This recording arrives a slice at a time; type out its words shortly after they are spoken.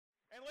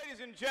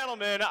Ladies and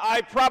gentlemen,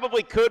 I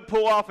probably could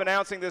pull off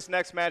announcing this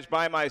next match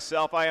by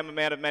myself. I am a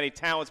man of many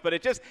talents, but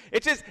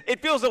it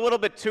feels a little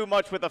bit too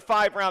much with a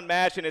 5-round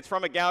match, and it's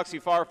from a galaxy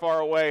far, far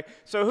away.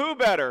 So who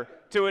better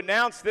to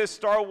announce this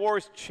Star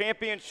Wars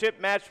Championship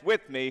match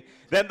with me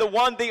than the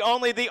one, the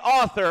only, the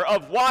author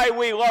of Why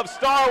We Love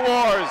Star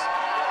Wars.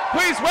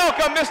 Please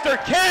welcome Mr.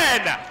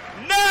 Ken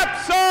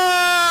Napzok!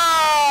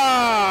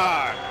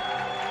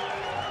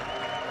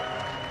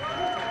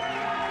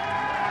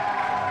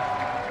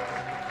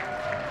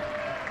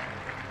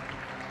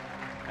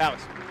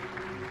 Alex.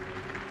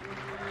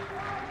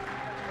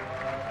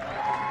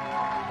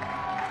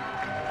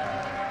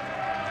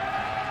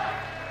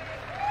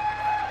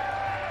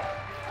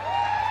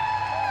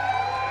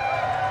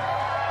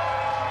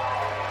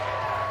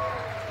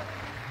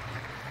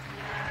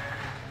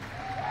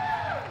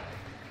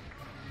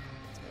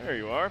 There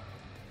you are.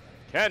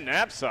 Ken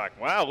Napzok.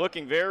 Wow,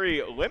 looking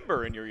very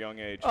limber in your young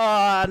age.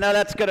 Now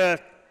that's going to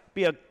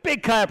be a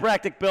big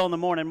chiropractic bill in the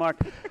morning, Mark.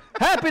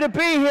 Happy to be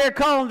here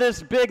calling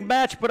this big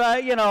match, but I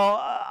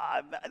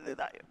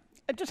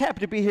just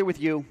happy to be here with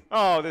you.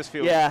 Oh, this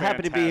feels fantastic. Fantastic.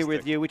 Happy to be here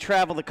with you. We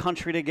travel the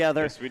country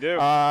together. Yes, we do.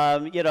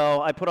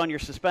 I put on your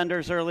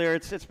suspenders earlier.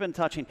 It's been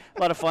touching.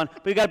 A lot of fun.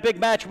 But we got a big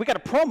match. We got a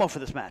promo for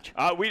this match.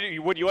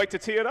 Would you like to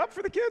tee it up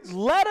for the kids?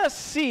 Let us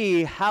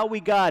see how we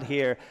got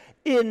here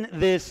in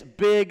this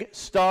big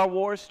Star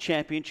Wars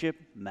Championship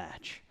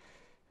match.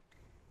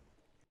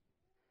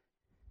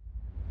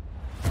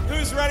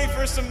 Who's ready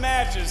for some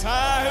matches,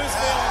 huh? Who's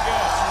feeling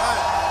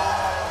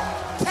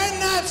good? Ken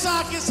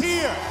Napzok is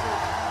here.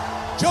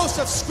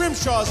 Joseph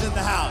Scrimshaw's in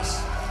the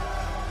house.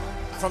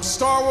 From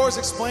Star Wars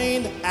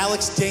Explained,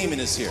 Alex Damon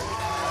is here.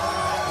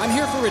 I'm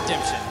here for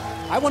redemption.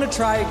 I want to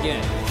try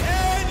again.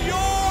 And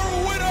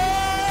your winner,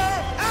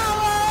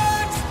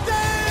 Alex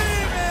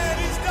Damon!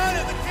 He's done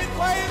it. The kid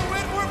playing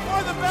Whitworth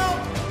for the belt.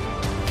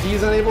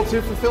 He's unable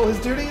to fulfill his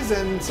duties,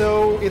 and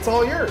so it's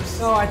all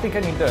yours. Oh, I think I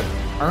need to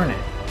earn it.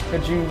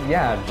 Could you,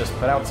 just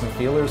put out some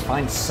feelers,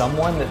 find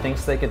someone that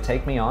thinks they could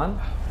take me on?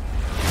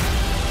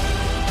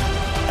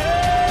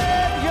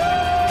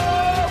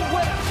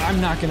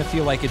 I'm not going to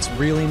feel like it's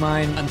really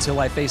mine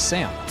until I face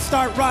Sam.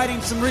 Start writing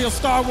some real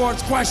Star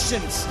Wars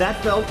questions.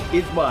 That belt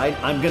is mine.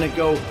 I'm gonna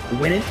go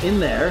win it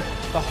in there.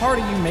 The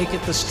harder you make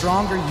it, the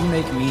stronger you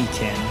make me,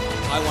 Ken.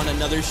 I want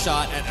another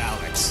shot at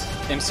Alex.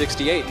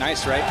 M68,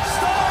 nice, right?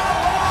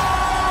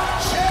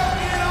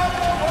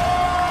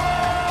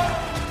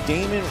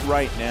 Damon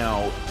right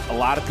now, a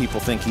lot of people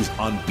think he's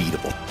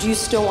unbeatable. Do you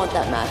still want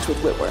that match with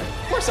Whitworth?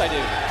 Of course I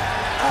do.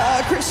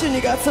 Christian,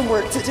 you got some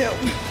work to do.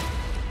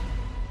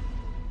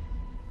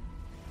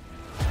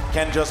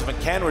 Ken, Joseph, and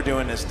Ken were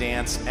doing this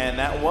dance, and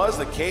that was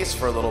the case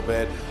for a little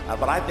bit,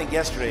 but I think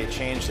yesterday it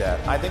changed that.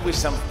 I think we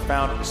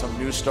found some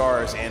new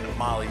stars in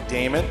Molly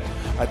Damon.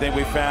 I think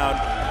we found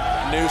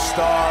a new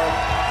star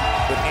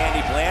with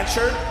Andy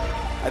Blanchard.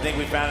 I think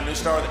we found a new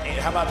star with,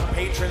 how about the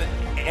patron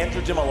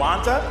Andrew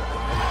Dimolanta,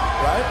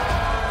 right?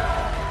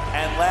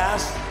 And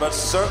last, but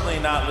certainly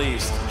not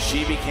least,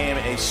 she became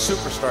a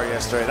superstar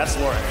yesterday. That's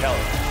Laura Kelly.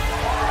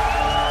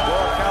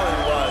 Laura Kelly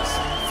was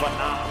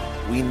phenomenal.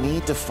 We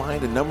need to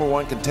find a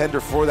 #1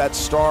 contender for that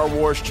Star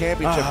Wars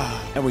Championship.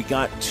 And we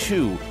got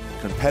two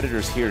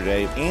competitors here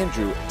today.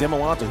 Andrew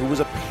Dimolanta, who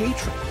was a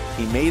patron.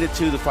 He made it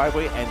to the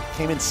 5-way and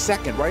came in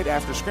second right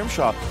after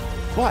Scrimshaw.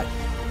 But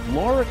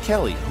Laura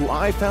Kelly, who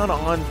I found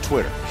on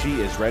Twitter,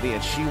 she is ready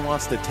and she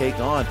wants to take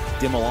on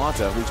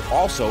Dimolanta, who's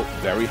also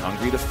very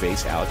hungry to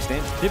face Alex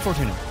Damon. Bid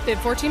Fortuna. Bid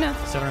Fortuna.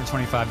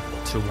 725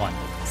 to 1.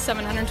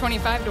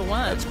 725 to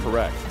 1. That's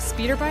correct. A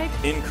speeder bike?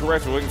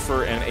 Incorrect. We're looking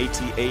for an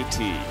AT-AT.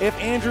 If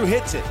Andrew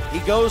hits it, he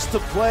goes to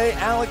play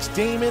Alex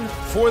Damon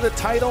for the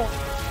title.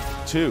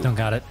 2. Don't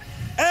got it.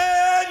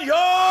 And your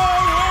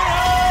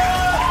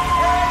winner,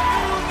 brand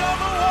new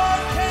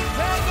 #1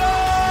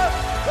 contender,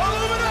 the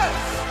luminous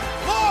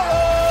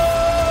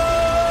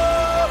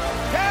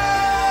Laura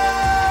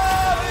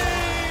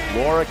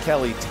Kelly. Laura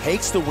Kelly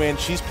takes the win.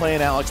 She's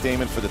playing Alex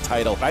Damon for the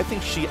title. I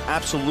think she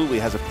absolutely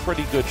has a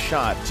pretty good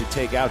shot to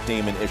take out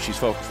Damon if she's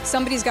focused.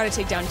 Somebody's got to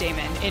take down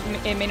Damon.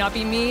 It may not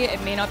be me,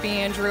 it may not be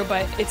Andrew,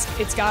 but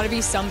it's got to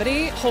be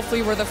somebody.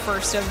 Hopefully we're the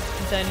first of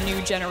the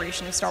new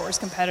generation of Star Wars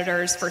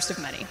competitors, first of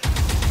many.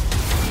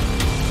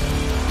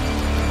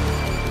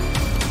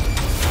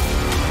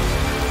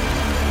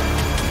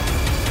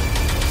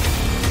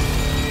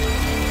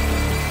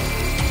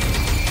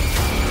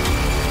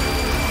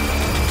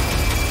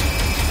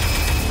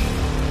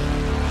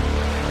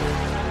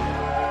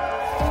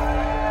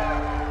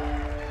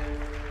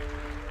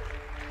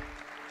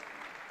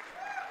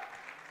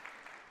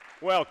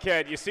 Well,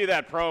 Ken, you see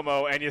that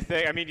promo and you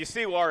think, I mean, you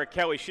see Laura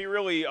Kelly. She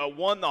really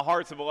won the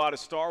hearts of a lot of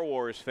Star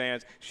Wars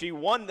fans. She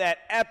won that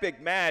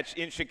epic match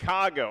in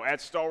Chicago at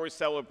Star Wars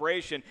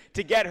Celebration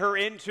to get her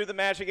into the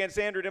match against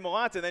Andrew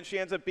DiMolanta, and then she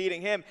ends up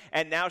beating him,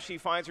 and now she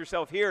finds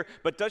herself here.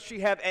 But does she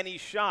have any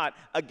shot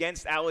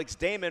against Alex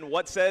Damon?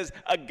 What says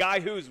a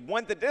guy who's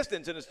went the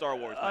distance in a Star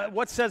Wars match?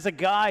 What says a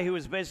guy who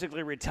was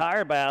basically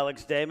retired by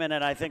Alex Damon,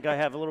 and I think I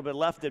have a little bit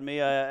left in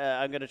me.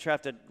 I'm going to try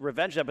to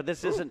revenge that, but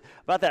this isn't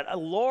about that.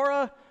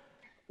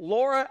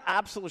 Laura,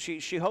 absolutely.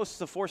 She hosts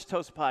the Force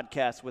Toast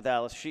podcast with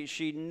Alice.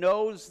 She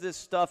knows this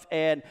stuff,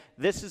 and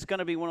this is going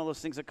to be one of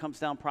those things that comes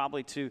down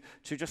probably to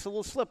just a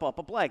little slip up,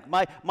 a blank.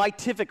 My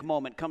Tivik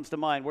moment comes to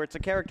mind, where it's a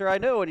character I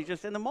know, and you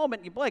just in the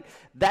moment you blank.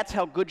 That's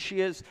how good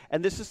she is,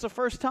 and this is the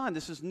first time.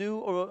 This is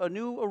a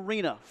new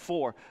arena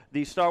for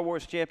the Star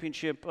Wars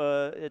Championship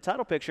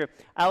title picture.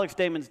 Alex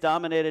Damon's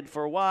dominated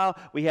for a while.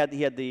 He had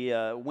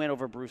the win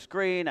over Bruce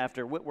Green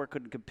after Whitwer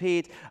couldn't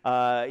compete.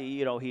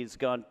 He's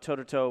gone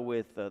toe-to-toe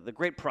with the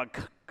great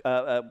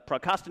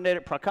procrastinator.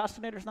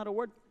 Procrastinator's not a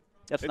word?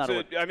 That's not a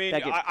word. I mean,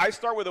 I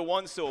start with the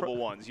one-syllable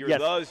ones. Your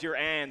thes, your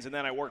ands, and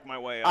then I work my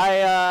way up.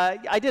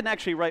 I didn't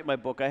actually write my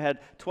book. I had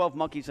 12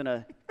 monkeys in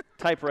a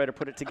typewriter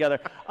put it together.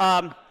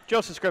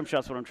 Joseph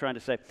Scrimshaw's what I'm trying to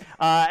say.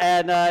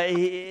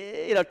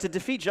 To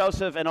defeat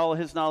Joseph and all of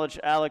his knowledge,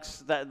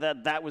 Alex,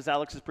 that was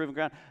Alex's proving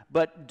ground.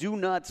 But do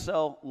not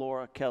sell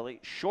Laura Kelly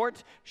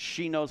short.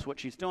 She knows what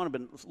she's doing. I've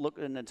been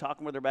looking and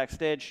talking with her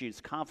backstage. She's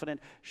confident.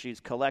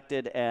 She's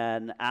collected.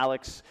 And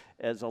Alex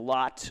has a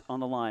lot on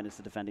the line as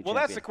the defending champion.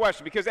 Well, that's the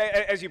question, because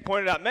as you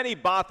pointed out, many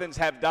Bothans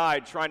have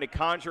died trying to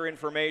conjure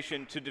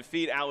information to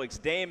defeat Alex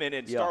Damon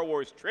in Star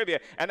Wars trivia,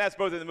 and that's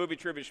both in the movie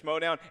Trivia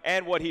Schmodown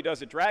and what he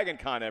does at Dragon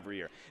Con every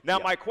year. Now,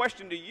 my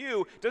question to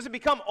you, does it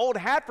become old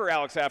hat for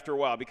Alex after a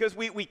while? Because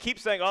we keep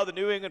saying, oh, the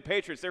New England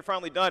Patriots, they're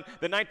finally done.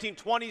 The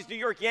 1920s New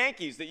York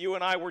Yankees that you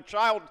and I were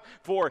child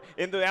for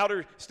in the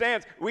outer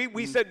stands,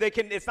 we said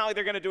it's not like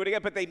they're going to do it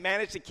again, but they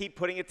managed to keep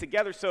putting it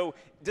together. So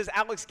does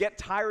Alex get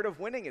tired of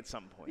winning at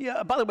some point?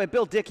 Yeah, by the way,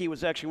 Bill Dickey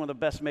was actually one of the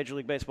best Major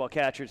League Baseball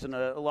catchers and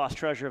a lost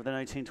treasure of the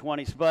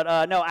 1920s.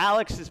 But no,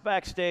 Alex is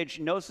backstage,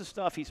 knows the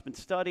stuff, he's been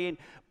studying,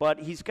 but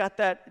he's got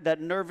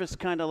that nervous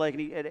kind of like,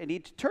 and he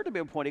turned to me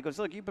at one point, he goes,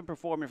 look, you've been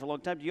performing for a long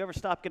time, do you ever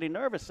stop getting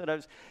nervous? And I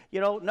was,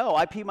 no,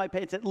 I pee my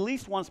pants at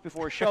least once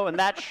before a show, and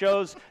that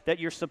shows that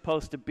you're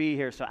supposed to be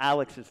here, so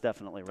Alex is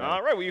definitely ready.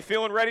 All right, were you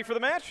feeling ready for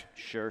the match?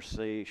 Sure,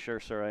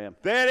 sir, I am.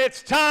 Then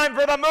it's time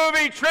for the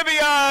movie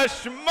Trivia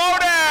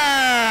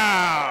Schmodown!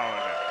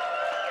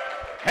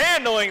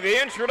 Handling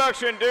the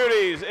introduction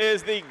duties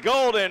is the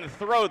Golden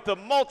Throat, the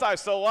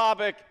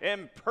multisyllabic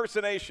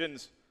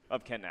impersonations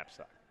of Ken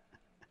Napzok.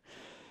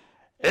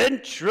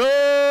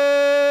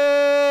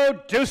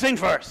 Introducing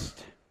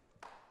first.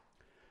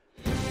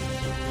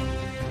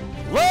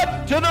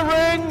 Led to the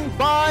ring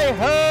by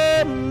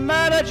her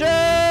manager,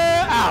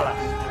 Alice,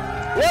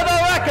 with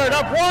a record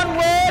of 1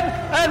 win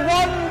and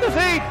 1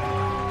 defeat,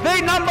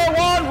 the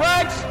 #1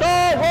 ranked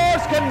Star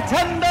Wars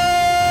contender,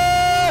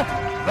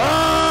 the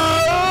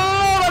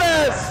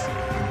luminous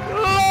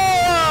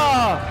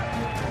Laura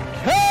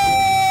Kelly!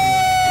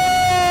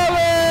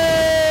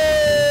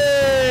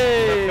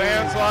 The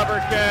fans love her,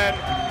 Ken,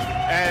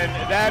 and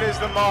that is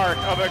the mark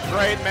of a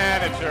great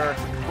manager,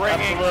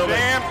 bringing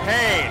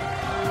champagne,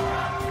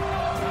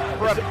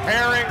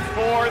 preparing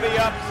for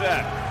the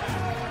upset.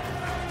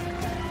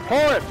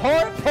 Pour it.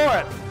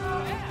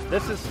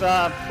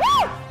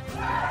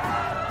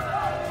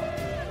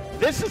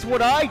 This is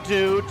what I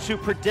do to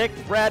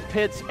predict Brad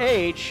Pitt's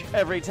age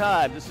every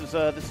time. This is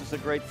a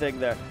great thing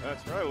there.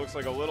 That's right. It looks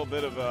like a little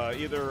bit of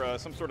either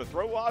some sort of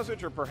throat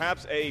lozenge or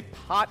perhaps a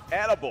pot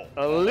edible.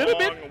 A little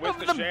bit of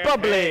the champagne.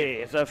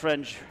 bubbly, as our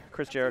friend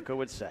Chris Jericho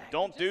would say.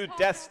 Don't do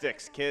death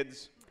sticks,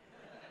 kids.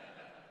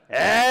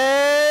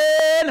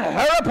 And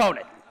her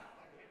opponent,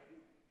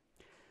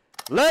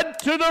 led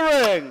to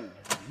the ring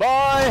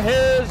by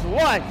his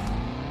wife,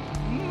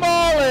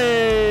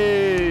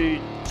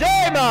 Molly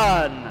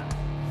Damon,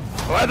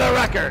 with a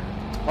record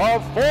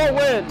of 4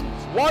 wins,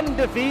 1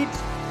 defeat,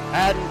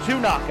 and 2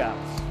 knockouts.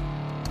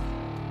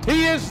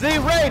 He is the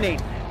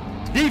reigning,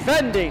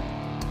 defending,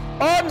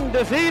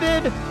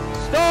 undefeated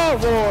Star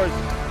Wars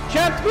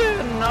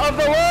champion of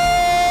the world,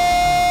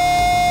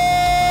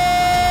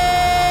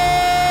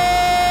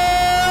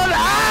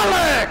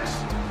 Alex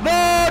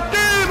the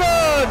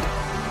Demon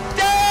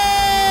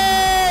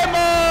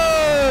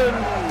Damon!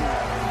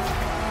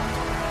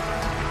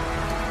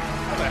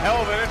 That's a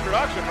hell of an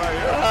introduction right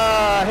here.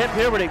 Hit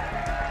puberty.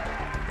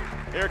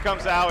 Here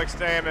comes Alex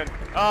Damon.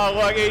 Oh,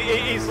 look,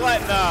 he's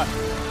letting that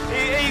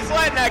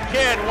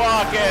kid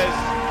walk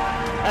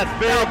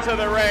his out to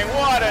the ring.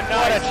 What a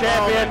nice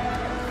champion. Moment.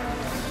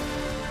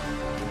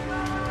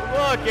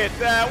 Look at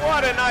that.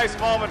 What a nice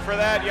moment for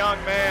that young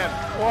man.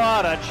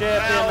 What a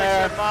champion Alex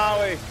there. and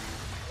Molly.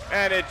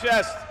 And it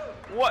just,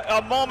 what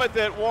a moment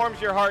that warms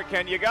your heart,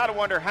 Ken. You got to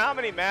wonder how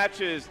many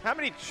matches, how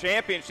many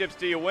championships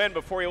do you win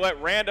before you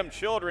let random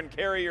children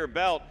carry your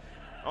belt?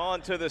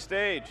 onto the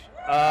stage?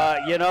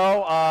 I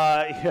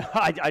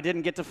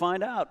didn't get to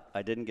find out.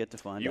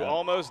 You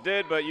almost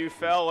did, but you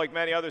fell like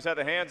many others at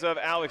the hands of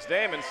Alex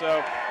Damon.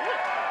 So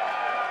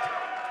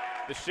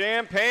the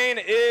champagne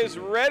is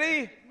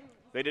ready.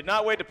 They did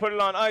not wait to put it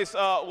on ice.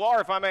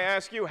 Laura, if I may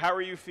ask you, how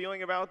are you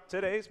feeling about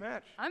today's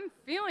match? I'm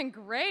feeling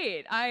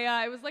great.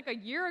 It was like a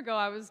year ago,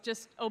 I was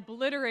just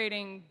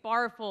obliterating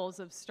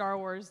barfuls of Star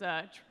Wars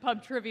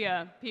pub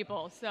trivia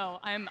people. So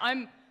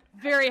I'm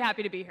very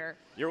happy to be here.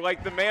 You're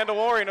like the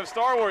Mandalorian of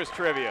Star Wars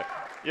trivia.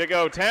 You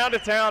go town to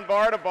town,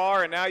 bar to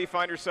bar, and now you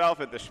find yourself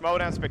at the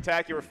Schmoedown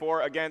Spectacular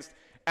 4 against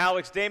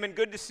Alex Damon.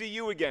 Good to see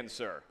you again,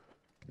 sir.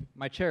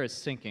 My chair is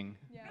sinking.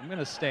 Yeah. I'm going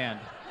to stand.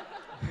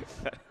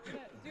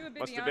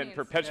 Must have been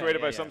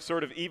perpetuated by some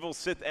sort of evil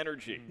Sith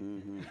energy.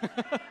 Mm-hmm.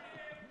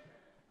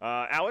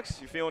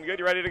 Alex, you feeling good?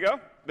 You ready to go?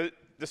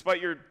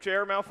 Despite your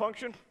chair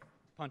malfunction?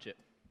 Punch it.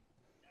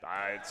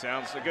 It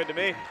sounds good to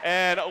me.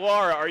 And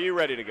Laura, are you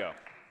ready to go?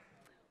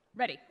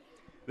 Ready.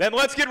 Then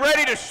let's get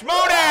ready to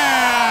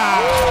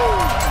Schmoedown!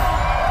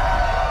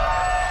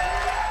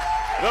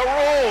 The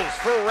rules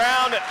for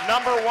round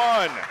number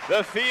 1.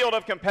 The field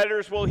of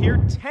competitors will hear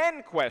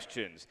 10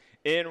 questions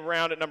in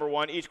round number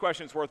 1. Each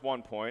question is worth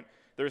 1 point.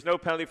 There's no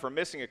penalty for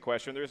missing a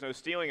question. There's no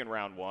stealing in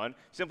round 1.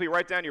 Simply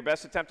write down your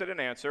best attempt at an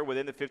answer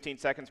within the 15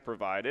 seconds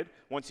provided.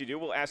 Once you do,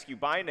 we'll ask you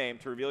by name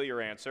to reveal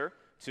your answer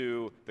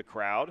to the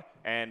crowd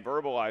and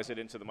verbalize it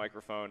into the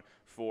microphone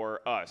for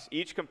us.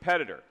 Each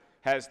competitor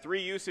has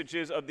 3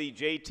 usages of the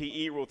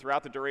JTE rule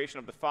throughout the duration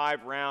of the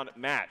 5-round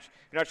match.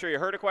 If you're not sure you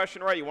heard a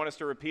question right, you want us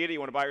to repeat it, you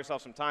want to buy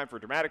yourself some time for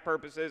dramatic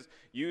purposes,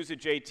 use the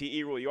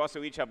JTE rule. You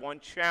also each have 1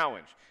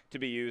 challenge to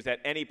be used at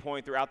any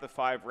point throughout the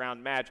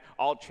 5-round match.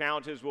 All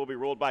challenges will be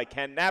ruled by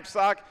Ken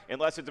Knapsack,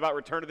 unless it's about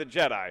Return of the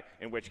Jedi,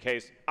 in which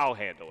case I'll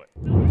handle it.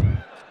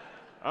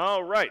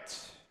 All right.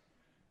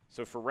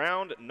 So for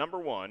round number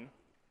 1,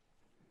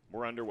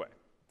 we're underway.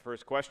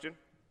 First question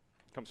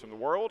comes from the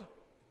world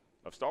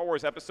of Star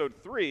Wars Episode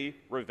 3,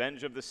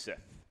 Revenge of the Sith.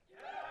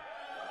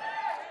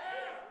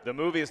 The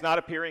movie is not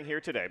appearing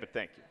here today, but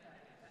thank you.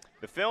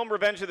 The film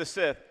Revenge of the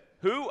Sith,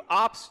 who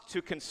opts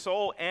to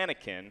console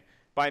Anakin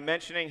by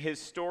mentioning his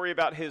story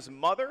about his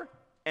mother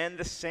and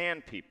the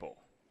Sand People?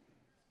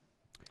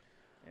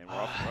 And we're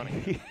off and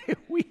running.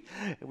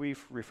 we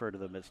refer to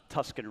them as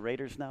Tusken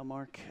Raiders now,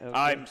 Mark. Okay.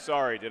 I'm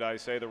sorry, did I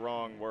say the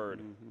wrong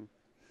word? Mm-hmm.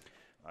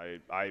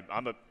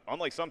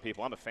 Unlike some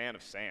people, I'm a fan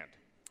of sand.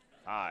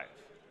 5,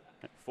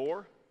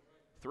 4,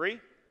 3,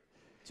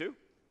 2,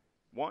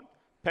 1.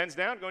 Pens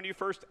down. Going to you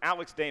first,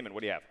 Alex Damon.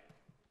 What do you have?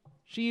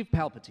 Sheev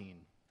Palpatine.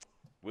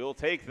 We'll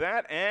take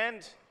that.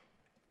 And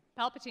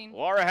Palpatine.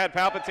 Laura had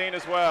Palpatine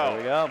as well. There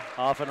we go.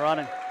 Off and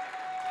running.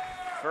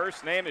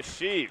 First name is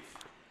Sheev.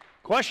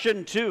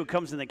 Question 2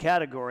 comes in the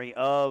category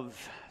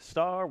of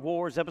Star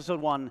Wars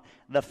Episode 1,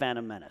 The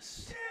Phantom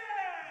Menace.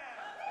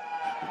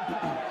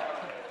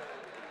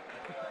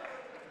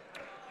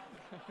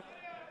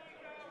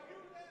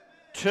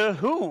 To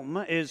whom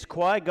is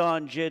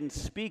Qui-Gon Jinn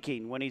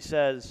speaking when he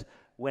says,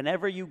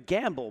 "Whenever you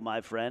gamble, my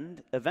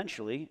friend,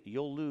 eventually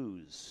you'll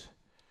lose"?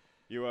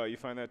 You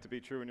find that to be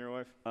true in your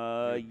life?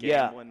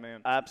 Yeah, man.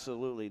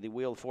 Absolutely. The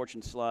Wheel of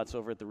Fortune slots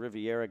over at the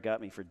Riviera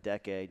got me for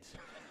decades.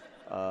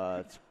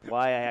 It's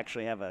why I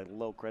actually have a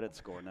low credit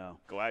score now.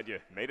 Glad you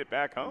made it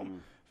back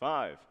home.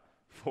 5,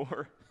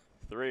 4,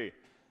 3,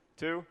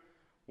 2,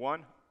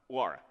 1.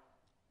 Laura.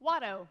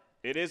 Watto.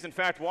 It is, in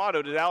fact,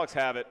 Watto. Did Alex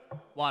have it?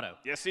 Watto.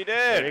 Yes, he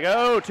did. There you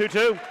go,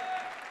 2-2.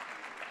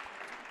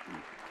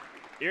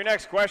 Your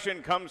next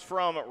question comes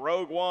from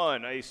Rogue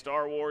One, a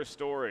Star Wars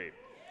story.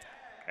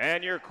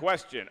 And your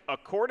question,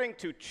 according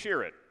to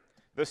Chirrut,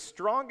 the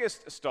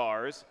strongest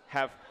stars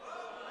have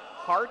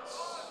hearts.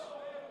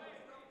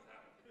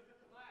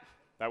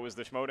 That was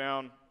the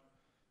Schmoedown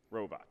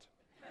robot.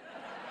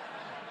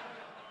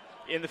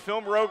 In the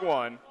film Rogue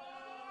One,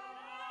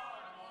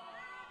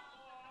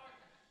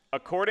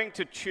 according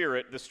to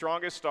Chirrut, the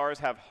strongest stars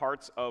have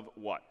hearts of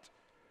what?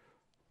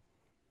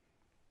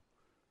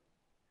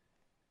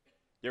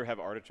 You ever have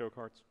artichoke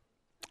hearts?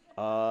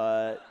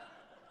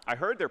 I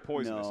heard they're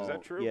poisonous. No. Is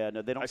that true? Yeah,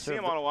 no, they don't. I see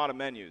them on a lot of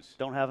menus.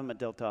 Don't have them at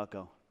Del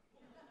Taco.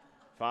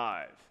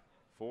 5,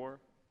 4,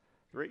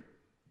 3,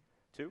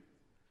 2,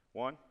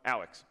 1.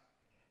 Alex.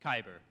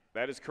 Kyber.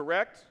 That is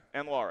correct.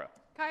 And Laura.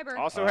 Kyber.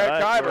 Also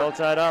had Kyber. We're all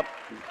tied up.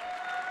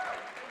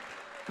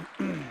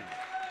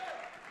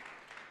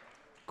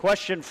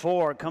 Question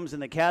 4 comes in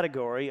the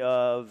category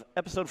of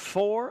Episode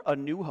 4, A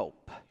New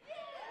Hope.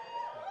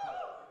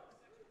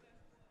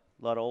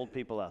 A lot of old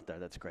people out there.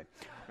 That's great.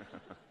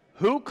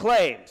 Who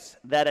claims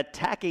that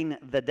attacking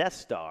the Death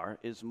Star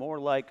is more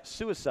like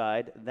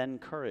suicide than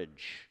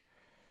courage?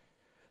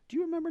 Do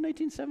you remember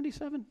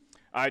 1977?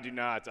 I do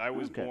not. I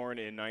was born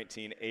in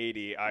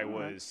 1980. I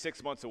was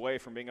 6 months away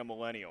from being a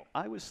millennial.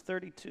 I was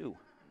 32.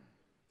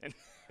 In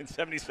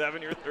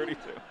 77, you're 32.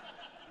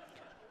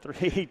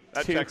 3,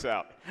 that 2, checks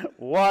out.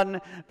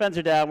 1. Pens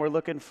are down. We're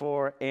looking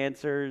for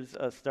answers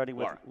starting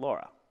with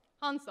Laura.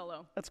 Han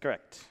Solo. That's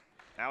correct.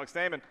 Alex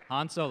Damon.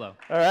 Han Solo.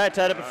 All right,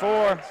 tied up at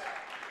 4.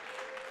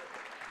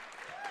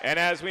 And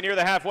as we near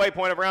the halfway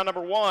point of round number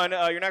 1,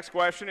 your next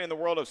question in the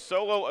world of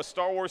Solo, a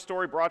Star Wars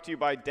story brought to you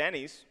by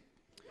Denny's.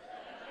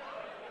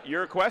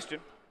 Your question,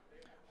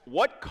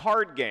 what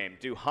card game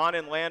do Han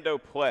and Lando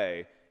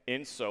play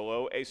in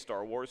Solo, a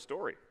Star Wars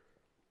story?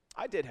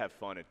 I did have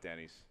fun at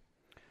Denny's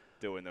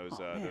doing those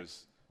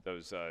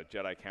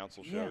Jedi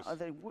Council shows.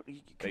 Yeah,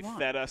 they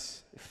fed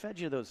us. They fed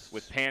you those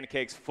with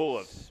pancakes full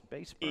of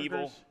space evil.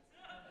 Burgers.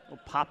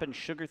 Little popping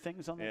sugar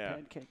things on the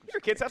pancake. Your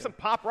kids have some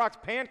Pop Rocks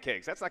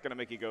pancakes. That's not going to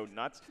make you go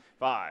nuts.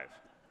 5,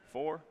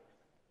 4,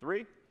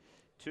 3,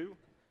 2,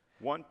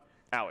 1.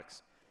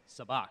 Alex.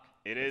 Sabak.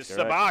 It is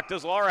Sabak.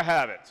 Does Laura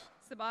have it?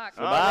 Sabak.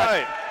 All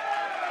right.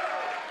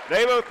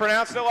 They both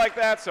pronounced it like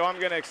that, so I'm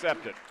going to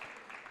accept it.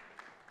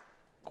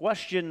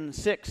 Question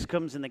 6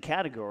 comes in the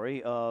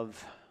category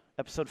of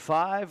Episode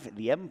 5,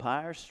 The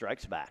Empire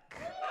Strikes Back.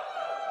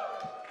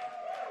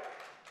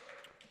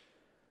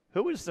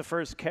 Who is the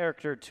first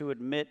character to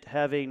admit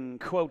having,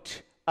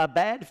 quote, a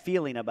bad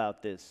feeling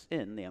about this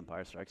in The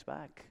Empire Strikes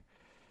Back?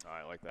 Oh,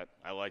 I like that.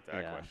 I like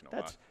that question a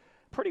lot. That's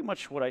pretty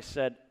much what I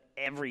said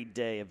every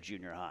day of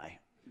junior high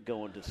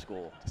going to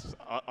school.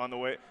 On the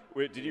way,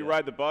 did you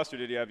ride the bus or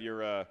did you have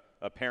your a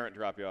parent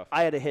drop you off?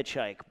 I had a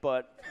hitchhike,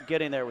 but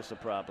getting there was the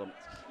problem.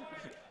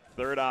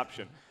 Third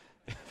option.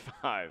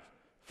 5,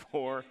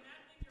 4,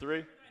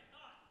 3,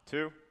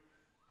 2,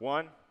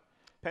 1.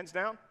 Pens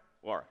down.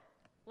 Laura.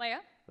 Leia.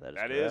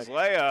 That is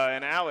Leia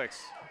and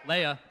Alex.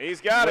 Leia.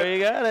 He's got it. You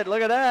got it.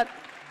 Look at that.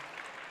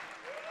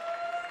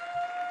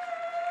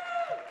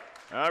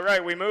 All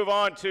right, we move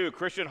on to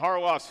Christian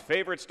Harloff's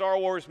favorite Star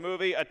Wars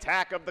movie,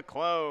 Attack of the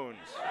Clones.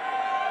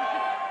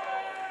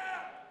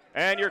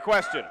 And your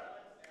question,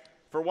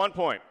 for 1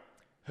 point.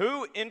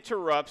 Who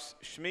interrupts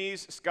Shmi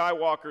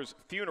Skywalker's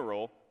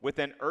funeral with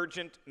an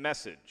urgent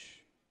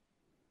message?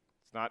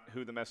 It's not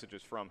who the message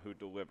is from, who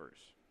delivers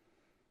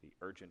the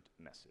urgent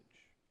message.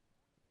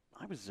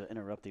 I was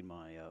interrupting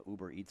my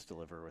Uber Eats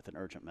deliverer with an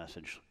urgent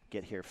message.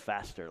 Get here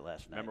faster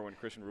last night. Remember when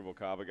Christian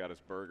Rubalcaba got his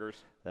burgers?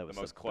 That was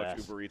the most clutch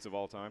best. Uber Eats of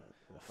all time?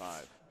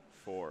 5,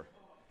 4,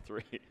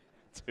 3,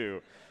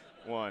 2,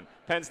 1.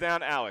 Pens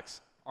down,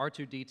 Alex.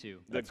 R2-D2.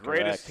 The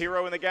greatest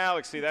hero in the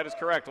galaxy. That is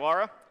correct.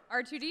 Laura?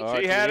 R2-D2.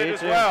 She had it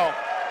as well.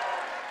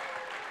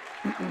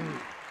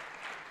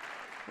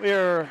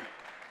 We're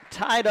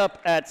tied up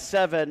at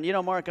 7. You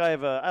know, Mark, I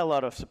have a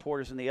lot of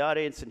supporters in the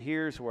audience, and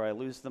here's where I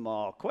lose them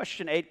all.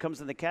 Question 8 comes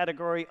in the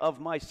category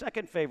of my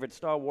second favorite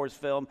Star Wars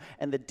film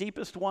and the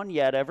deepest one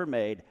yet ever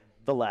made,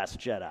 The Last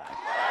Jedi.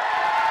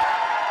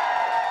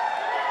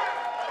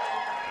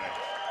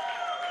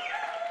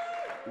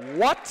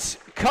 What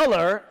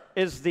color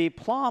is the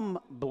plum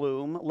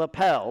bloom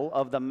lapel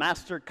of the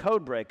Master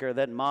Codebreaker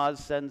that Maz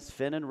sends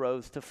Finn and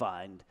Rose to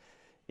find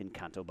in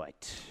Canto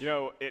Bight? You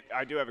know,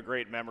 I do have a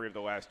great memory of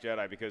The Last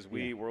Jedi because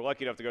we were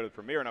lucky enough to go to the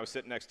premiere, and I was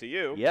sitting next to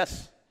you.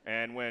 Yes.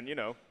 And when,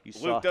 You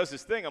Luke does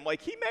his thing, I'm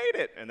like, he made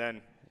it. And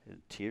then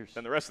tears.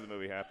 Then the rest of the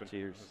movie happened.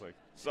 Tears. I was like,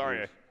 sorry,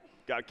 Tears. I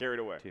got carried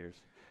away. Tears.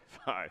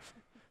 5,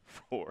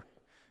 4,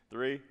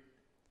 3,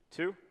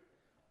 2,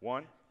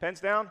 1. Pens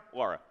down.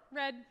 Laura.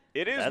 Red.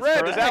 It is That's red.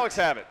 correct. Does Alex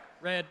have it?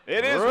 Red.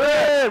 It is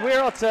red.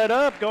 We're all set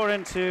up going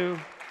into...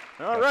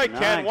 All right,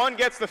 9. Ken. One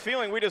gets the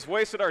feeling we just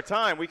wasted our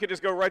time. We could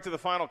just go right to the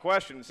final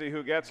question and see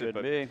who gets it. Could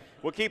But be.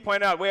 we'll keep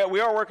playing out. We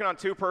are working on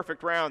 2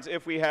 perfect rounds.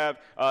 If we have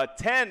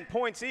 10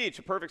 points each,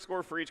 a perfect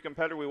score for each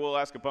competitor, we will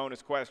ask a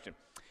bonus question.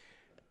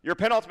 Your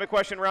penultimate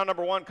question, round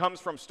number 1, comes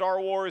from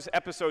Star Wars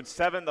Episode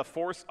 7, The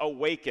Force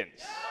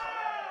Awakens.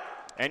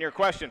 And your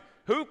question,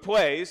 who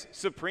plays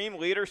Supreme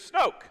Leader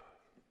Snoke?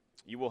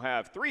 You will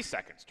have 3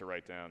 seconds to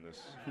write down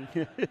this.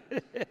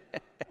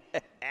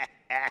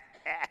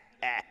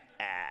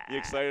 You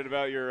excited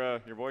about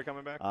your boy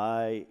coming back?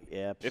 I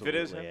absolutely If it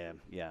is him?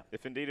 am. Yeah.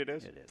 If indeed it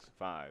is? It is.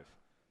 5,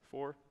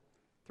 4,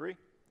 3,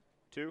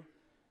 2,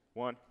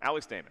 1.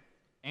 Alex Damon.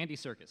 Andy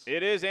Serkis.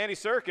 It is Andy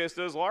Serkis.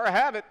 Does Laura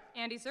have it?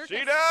 Andy Serkis.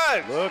 She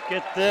does. Look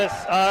at this.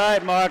 All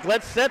right, Mark,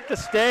 let's set the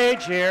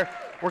stage here.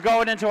 We're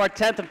going into our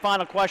 10th and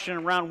final question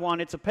in round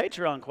 1. It's a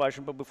Patreon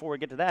question, but before we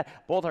get to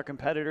that, both our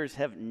competitors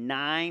have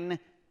 9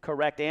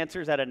 correct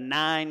answers out of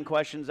 9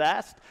 questions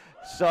asked.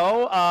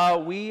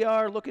 So we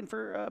are looking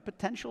for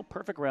potential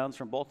perfect rounds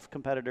from both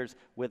competitors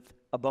with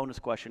a bonus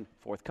question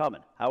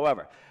forthcoming.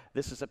 However,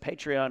 this is a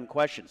Patreon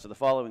question, so the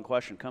following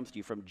question comes to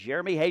you from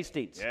Jeremy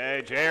Hastings.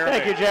 Yay, Jeremy.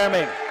 Thank you,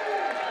 Jeremy.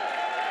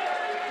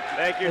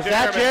 Thank you, Is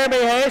Jeremy. that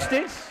Jeremy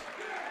Hastings?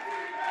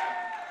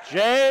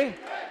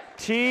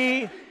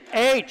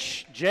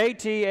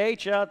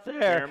 JTH out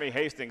there. Jeremy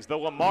Hastings, the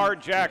Lamar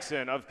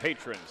Jackson of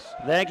patrons.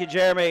 Thank you,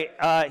 Jeremy.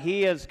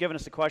 He has given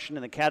us a question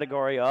in the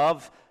category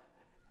of,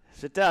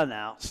 sit down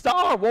now,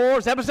 Star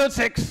Wars Episode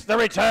 6, The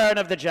Return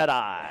of the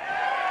Jedi.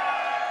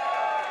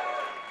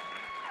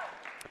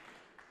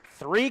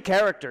 3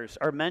 characters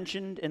are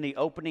mentioned in the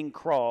opening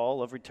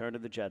crawl of Return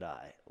of the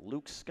Jedi.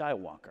 Luke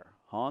Skywalker,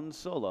 Han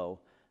Solo,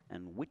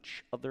 and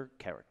which other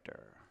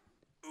character?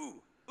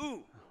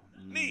 Ooh,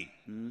 me.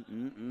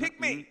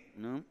 Pick me.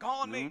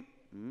 Call on me.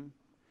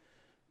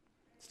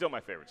 Still my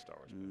favorite Star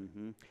Wars.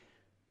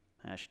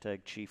 Hashtag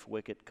Chief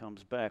Wicket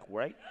comes back,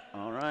 right?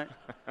 All right.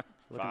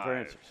 Looking for 5,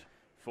 answers.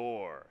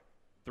 4,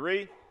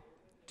 3,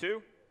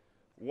 2,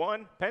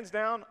 1. Pens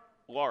down.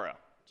 Laura.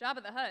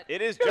 Jabba the Hutt.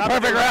 It is Jabba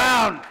Perfect the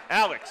Hutt. round.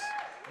 Alex.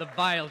 The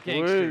vile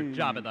gangster,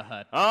 Jabba the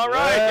Hutt. All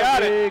right,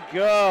 got it. There we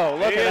go.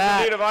 Look he at is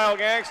that. indeed a vile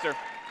gangster.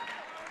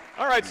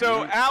 All right,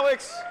 so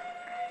Alex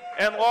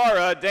and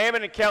Laura,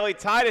 Damon and Kelly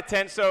tied at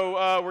 10,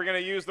 so we're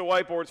going to use the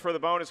whiteboards for the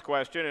bonus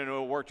question, and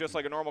it'll work just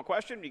like a normal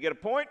question. You get a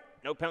point,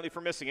 no penalty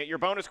for missing it. Your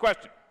bonus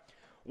question.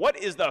 What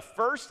is the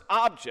first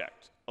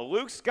object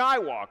Luke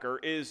Skywalker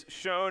is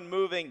shown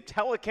moving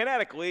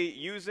telekinetically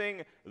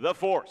using the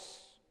Force?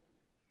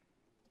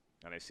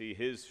 And I see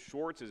his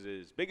shorts is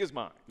as big as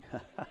mine.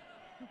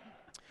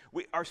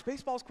 Are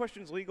Spaceballs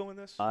questions legal in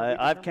this?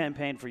 I've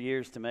campaigned for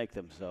years to make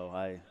them, so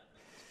I...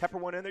 Pepper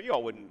one in there. You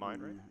all wouldn't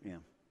mind, right? Yeah.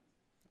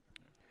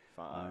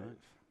 5,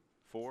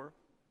 4,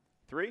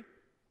 3,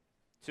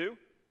 2,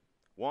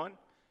 1.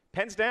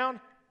 Pens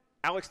down.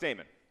 Alex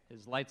Damon.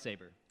 His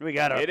lightsaber. We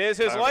got it. It is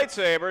his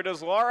lightsaber.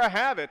 Does Laura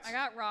have it? I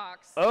got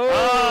rocks.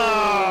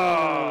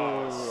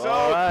 Oh, so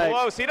right.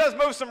 close. He does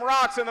move some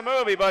rocks in the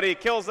movie, but he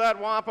kills that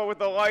Wampa with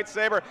the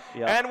lightsaber.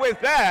 Yep. And with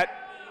that,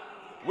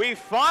 we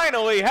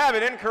finally have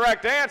an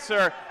incorrect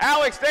answer.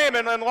 Alex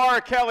Damon and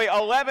Laura Kelly,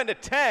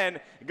 11-10,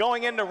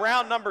 going into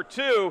round number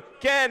 2.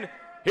 Ken,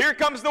 here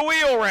comes the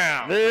wheel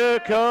round. Here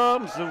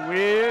comes the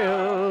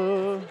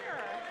wheel.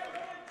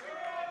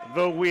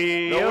 The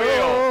wheel. The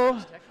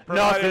wheel.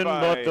 Nothing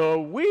by but the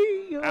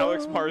wheel.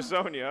 Alex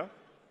Marzonia.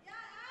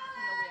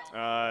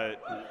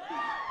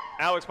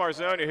 Alex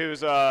Marzonia, whose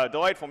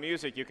delightful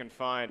music you can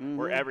find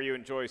wherever you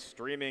enjoy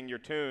streaming your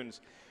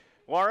tunes.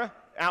 Laura,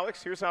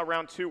 Alex, here's how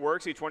round 2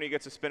 works. Each one of you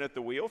gets a spin at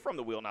the wheel, from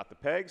the wheel, not the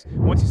pegs.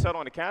 Once you settle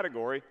on a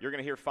category, you're going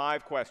to hear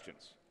 5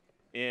 questions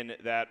in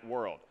that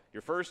world.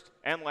 Your first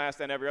and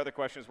last and every other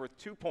question is worth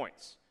 2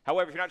 points.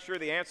 However, if you're not sure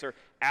of the answer,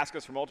 ask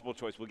us for multiple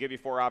choice. We'll give you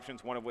 4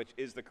 options, one of which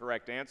is the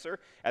correct answer.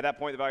 At that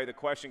point, the value of the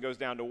question goes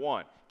down to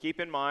 1. Keep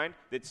in mind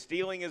that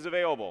stealing is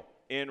available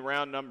in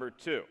round number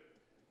 2.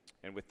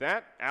 And with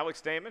that,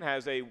 Alex Damon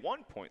has a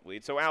 1-point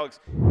lead. So, Alex,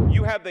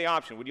 you have the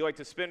option. Would you like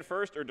to spin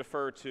first or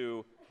defer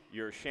to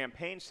your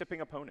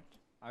champagne-sipping opponent?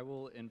 I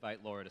will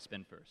invite Laura to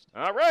spin first.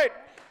 All right.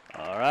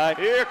 All right.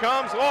 Here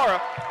comes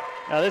Laura.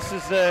 Now this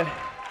is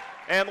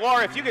And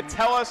Laura, if you could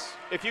tell us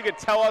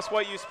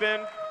what you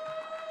spin.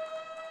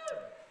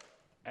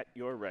 At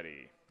your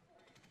ready.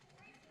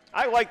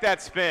 I like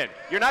that spin.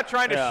 You're not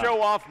trying to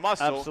show off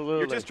muscle. Absolutely.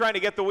 You're just trying to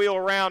get the wheel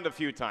around a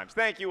few times.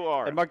 Thank you,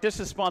 Laura. And Mark, this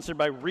is sponsored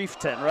by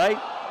Reefton, right?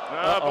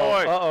 Oh,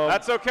 boy.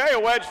 That's okay. A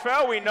wedge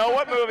fell. We know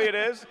what movie it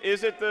is.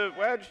 Is it the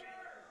wedge?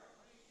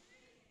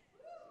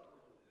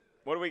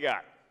 What do we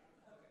got?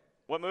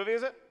 What movie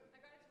is it?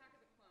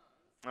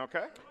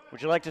 Okay.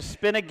 Would you like to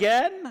spin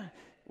again?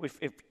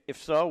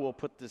 If so, we'll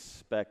put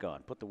this back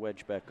on. Put the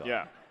wedge back on.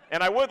 Yeah.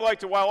 And I would like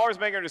to, while Laura's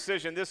making her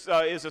decision, this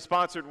is a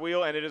sponsored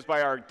wheel, and it is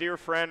by our dear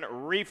friend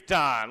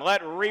Reefton.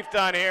 Let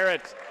Reefton hear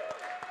it.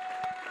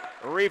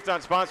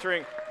 Reefton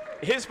sponsoring.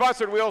 His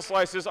sponsored wheel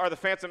slices are the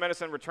Phantom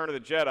Menace and Return of the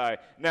Jedi.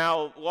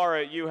 Now,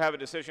 Laura, you have a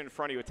decision in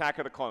front of you. Attack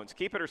of the Clones.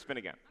 Keep it or spin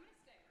again?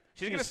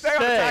 She's going to stay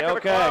on Attack of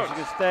the Clones. She's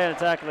going to stay on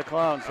Attack of the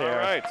Clones here. All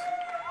right.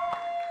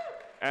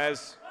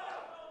 As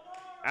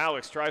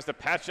Alex tries to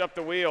patch up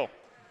the wheel.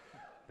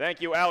 Thank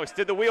you, Alex.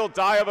 Did the wheel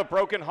die of a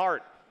broken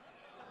heart?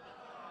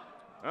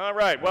 All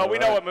right. Well, we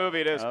know what movie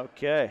it is.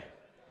 Okay.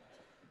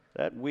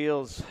 That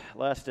wheel's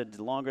lasted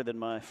longer than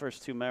my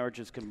first 2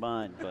 marriages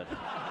combined, but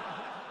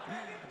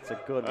it's a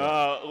good one.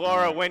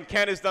 Laura, when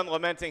Ken is done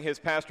lamenting his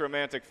past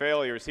romantic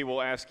failures, he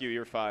will ask you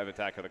your 5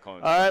 Attack of the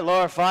Clones. All right,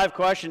 Laura, 5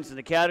 questions in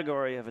the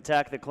category of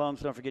Attack of the Clones.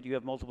 Don't forget you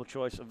have multiple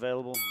choice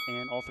available,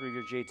 and all 3 of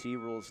your JT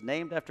rules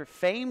named after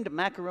famed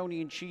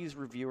macaroni and cheese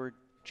reviewer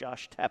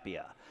Josh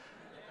Tapia.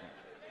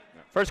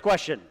 First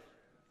question.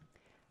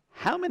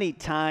 How many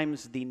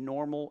times the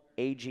normal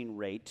aging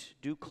rate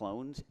do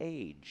clones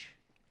age?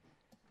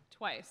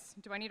 Twice.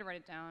 Do I need to write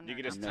it down? You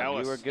can just No, tell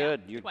us. you were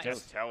good. Yeah, You twice.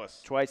 Just tell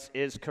us. Twice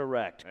is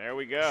correct. There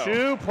we go.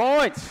 2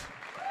 points.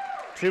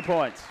 2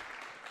 points.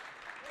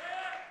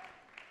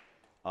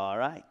 All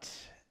right.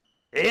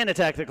 In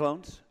Attack the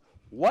Clones,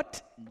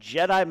 what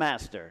Jedi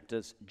Master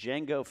does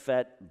Jango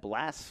Fett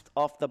blast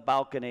off the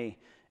balcony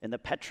in the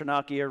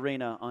Petranaki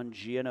Arena on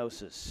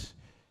Geonosis?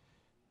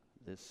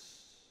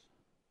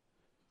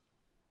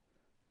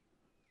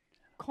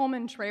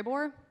 Coleman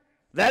Trebor.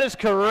 That is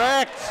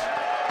correct.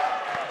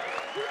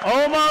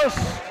 Almost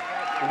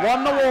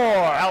won the war.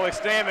 Alex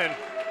Damon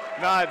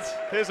nods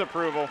his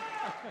approval.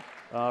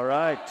 All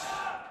right.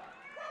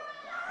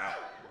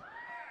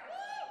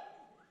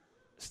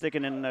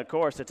 Sticking in, of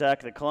course, Attack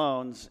of the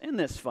Clones, in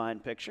this fine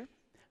picture,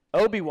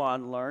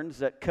 Obi-Wan learns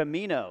that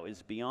Kamino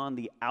is beyond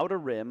the outer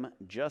rim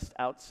just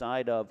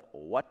outside of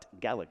what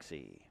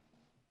galaxy?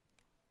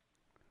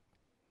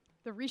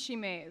 The Rishi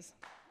Maze.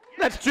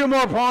 That's 2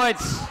 more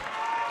points.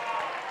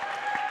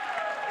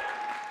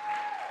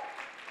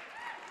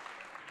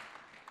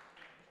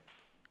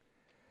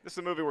 This is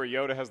a movie where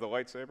Yoda has the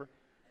lightsaber?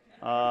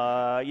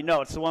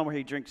 It's the one where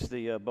he drinks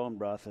the bone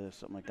broth or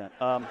something like that.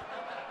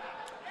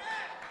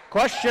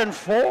 Question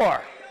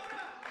 4.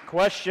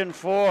 Question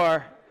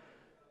 4.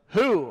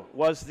 Who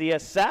was the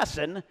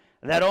assassin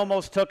that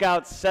almost took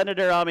out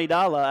Senator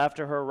Amidala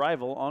after her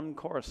arrival on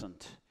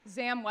Coruscant?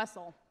 Zam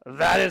Wessel.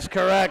 That is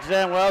correct.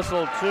 Zam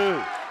Wessel,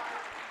 2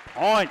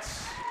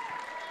 points.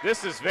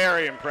 This is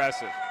very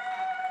impressive.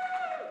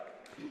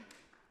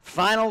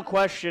 Final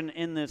question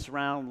in this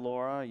round,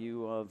 Laura.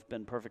 You have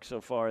been perfect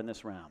so far in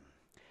this round.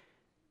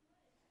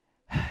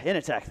 In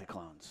Attack of the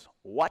Clones,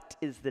 what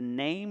is the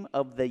name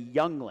of the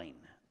youngling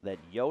that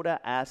Yoda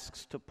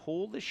asks to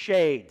pull the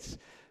shades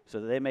so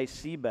that they may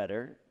see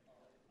better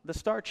the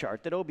star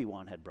chart that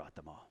Obi-Wan had brought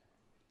them all?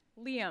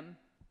 Liam.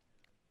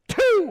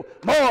 2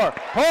 more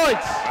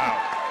points.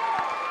 Wow.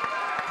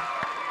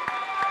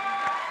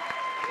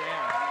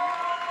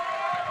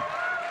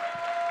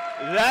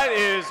 That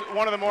is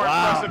one of the more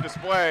impressive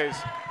displays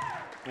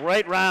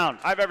Great round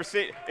I've ever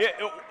seen.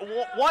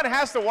 One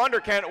has to wonder,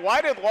 Ken,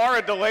 why did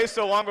Laura delay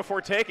so long before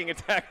taking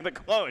Attack of the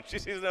Clones? She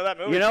seems to know that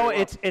movie. You know,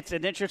 it's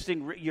an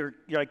interesting. You're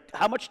like,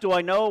 how much do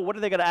I know? What are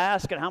they going to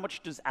ask, and how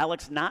much does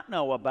Alex not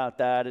know about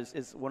that?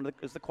 Is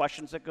the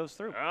questions that goes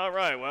through. All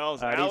right. Well,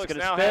 right, Alex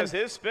now has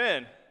his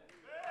spin,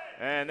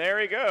 and there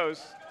he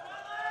goes.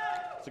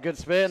 It's a good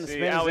spin. The See,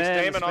 spin Alex is in.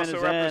 Damon The spin also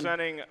is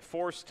representing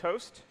Force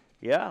Toast.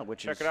 Yeah, which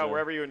Check is, it out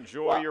wherever you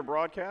enjoy your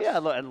broadcast. Yeah,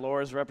 and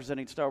Laura's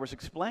representing Star Wars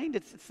Explained.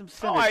 It's some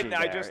synergy Oh, I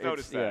there. just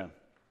noticed that.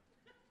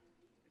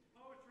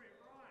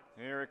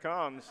 Yeah. Here it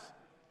comes.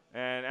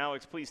 And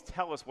Alex, please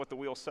tell us what the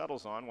wheel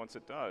settles on once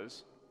it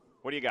does.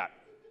 What do you got?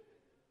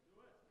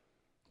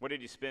 What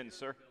did you spin,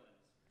 sir?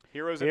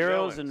 Heroes and Villains.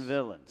 Heroes and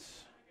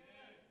Villains.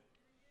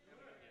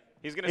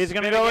 He's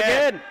going to go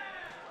again.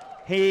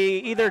 He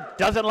either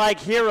doesn't like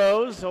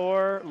heroes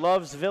or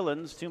loves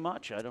villains too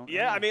much. I don't know.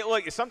 Yeah, I mean,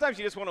 look, sometimes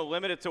you just want to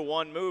limit it to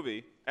one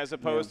movie as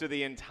opposed to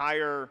the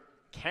entire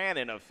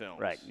canon of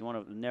films. Right. You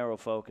want to narrow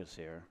focus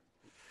here.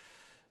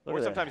 Look Or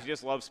at sometimes you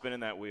just love spinning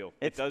that wheel.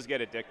 It does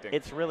get addicting.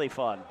 It's really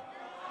fun.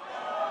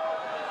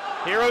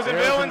 Heroes and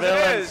Villains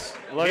it is.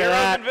 Look Heroes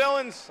at that. and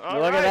Villains. All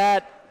Look right.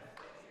 at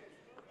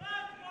that.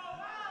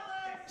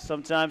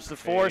 Sometimes the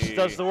Force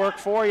does the work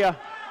for you.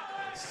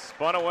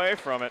 Spun away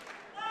from it.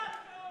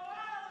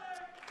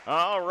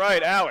 All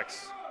right,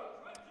 Alex.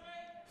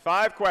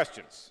 5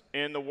 questions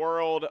in the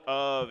world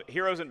of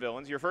heroes and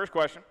villains. Your first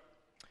question.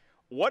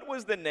 What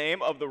was the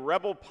name of the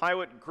rebel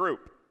pilot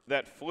group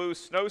that flew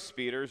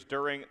snowspeeders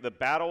during the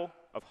Battle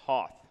of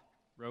Hoth?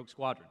 Rogue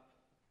Squadron.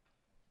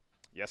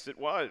 Yes, it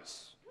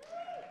was.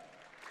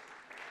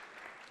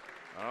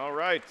 All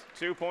right,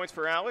 2 points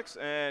for Alex,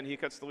 and he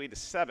cuts the lead to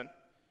 7.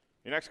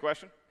 Your next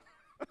question.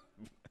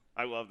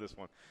 I love this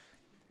one.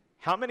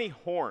 How many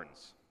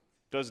horns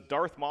does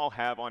Darth Maul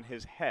have on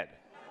his head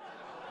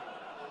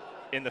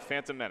in The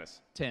Phantom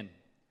Menace? 10.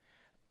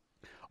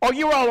 Oh,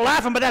 you were all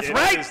laughing, but that's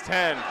right. It is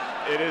 10.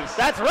 It is.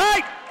 That's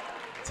right.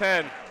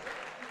 10.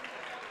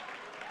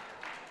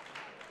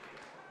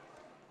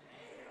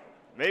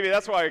 Maybe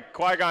that's why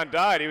Qui-Gon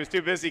died. He was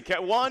too busy.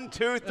 1,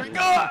 2, 3,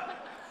 go!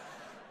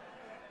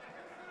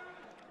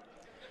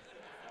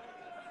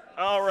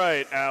 All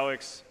right,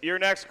 Alex. Your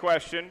next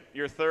question,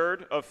 your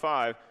third of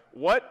 5.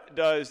 What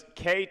does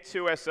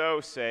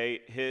K2SO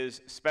say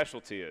his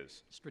specialty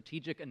is?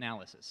 Strategic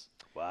analysis.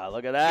 Wow,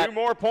 look at that. 2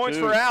 more points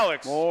 2 for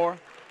Alex. more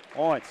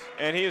points.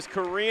 And he is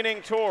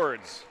careening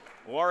towards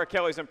Laura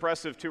Kelly's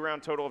impressive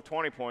 2-round total of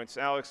 20 points.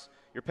 Alex,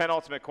 your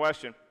penultimate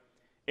question.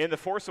 In The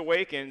Force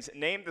Awakens,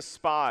 name the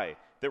spy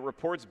that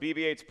reports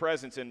BB-8's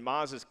presence in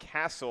Maz's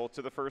castle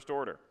to the First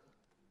Order.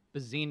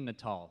 Bazine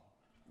Natal.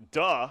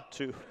 Duh.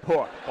 2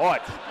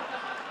 points.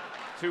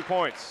 2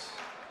 points.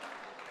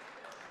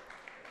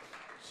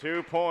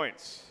 2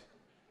 points.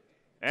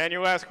 And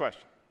your last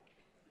question.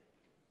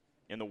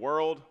 In the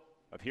world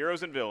of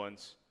heroes and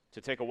villains,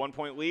 to take a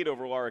 1-point lead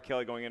over Laura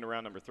Kelly going into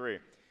round number 3.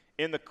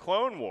 In the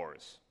Clone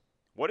Wars,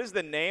 what is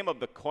the name of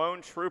the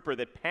clone trooper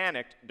that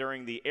panicked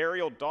during the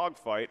aerial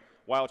dogfight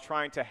while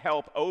trying to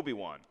help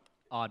Obi-Wan?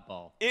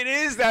 Oddball. It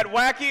is that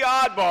wacky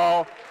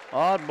oddball.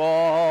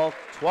 Oddball.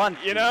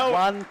 20. You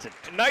know,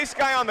 nice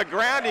guy on the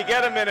ground. You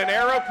get him in an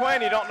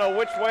aeroplane. You don't know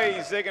which way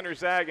he's zigging or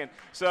zagging.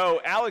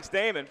 So Alex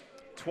Damon,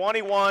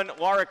 21,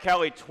 Laura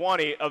Kelly,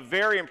 20. A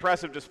very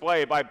impressive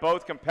display by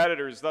both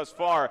competitors thus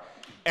far.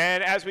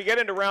 And as we get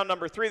into round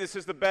number 3, this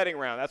is the betting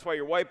round. That's why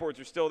your whiteboards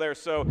are still there.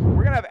 So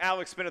we're going to have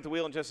Alex spin at the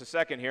wheel in just a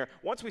second here.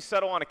 Once we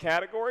settle on a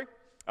category,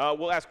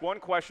 we'll ask one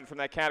question from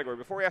that category.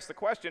 Before we ask the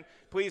question,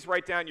 please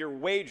write down your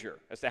wager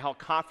as to how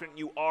confident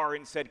you are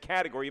in said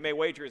category. You may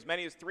wager as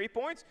many as 3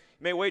 points.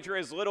 You may wager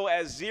as little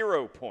as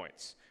 0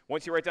 points.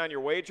 Once you write down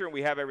your wager and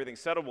we have everything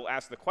settled, we'll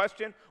ask the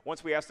question.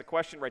 Once we ask the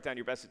question, write down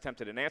your best attempt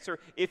at an answer.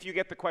 If you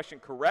get the question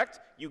correct,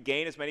 you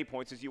gain as many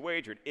points as you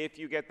wagered. If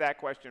you get that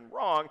question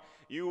wrong,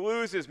 you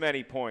lose as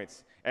many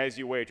points as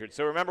you wagered.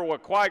 So remember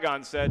what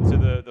Qui-Gon said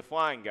to the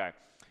flying guy.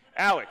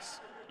 Alex,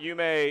 you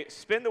may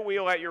spin the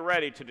wheel at your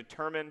ready to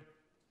determine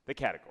the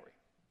category.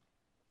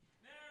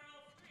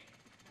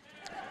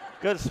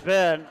 Good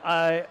spin.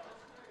 I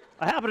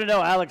I happen to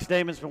know Alex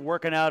Damon's been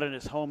working out in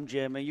his home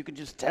gym, and you can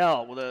just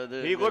tell.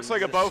 He looks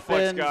like a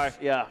Bowflex guy.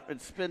 Yeah,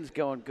 it spins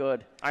going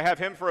good. I have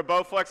him for a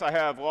Bowflex. I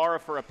have Laura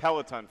for a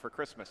Peloton for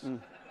Christmas.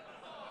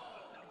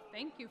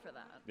 Thank you for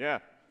that. Yeah.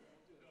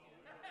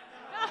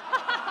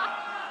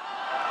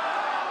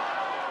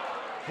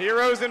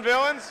 Heroes and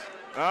villains?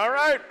 All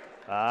right.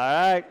 All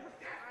right.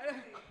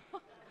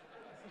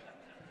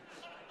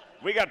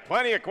 We got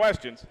plenty of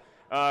questions.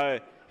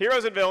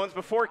 Heroes and villains.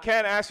 Before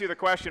Ken asks you the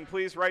question,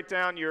 please write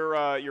down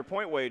your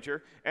point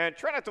wager and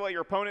try not to let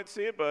your opponent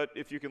see it, but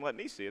if you can let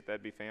me see it,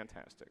 that'd be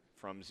fantastic.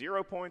 From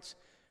 0 points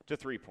to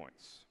 3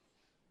 points.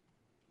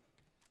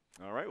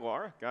 All right,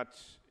 Laura, got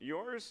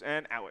yours,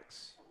 and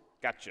Alex,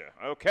 gotcha.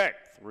 Okay.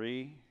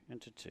 3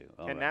 into 2.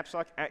 All and right.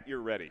 Knapsack at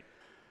your ready.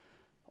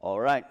 All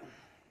right.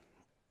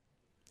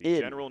 The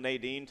General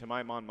Nadine to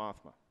my Mon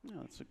Mothma.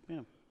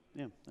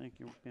 Yeah, thank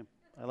you. Yeah,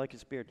 I like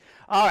his beard.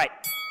 All right.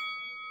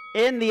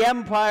 In The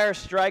Empire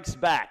Strikes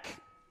Back,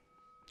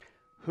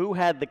 who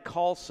had the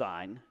call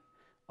sign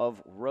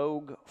of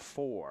Rogue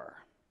 4?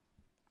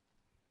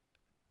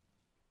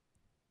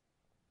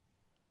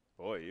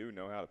 Boy, you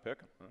know how to pick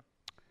them, huh?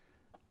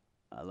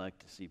 I like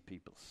to see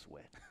people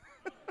sweat.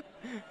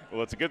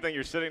 Well, it's a good thing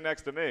you're sitting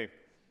next to me.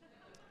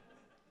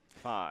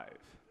 5,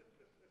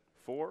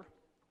 4,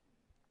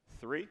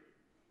 3,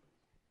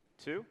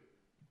 2,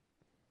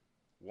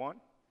 1.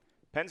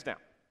 Pens down.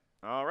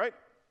 All right.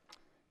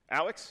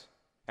 Alex,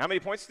 how many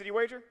points did you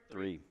wager?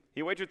 3.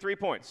 He wagered 3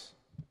 points.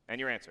 And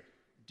your answer?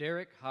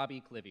 Derek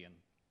Hobby Clivian.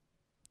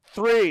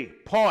 3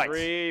 points.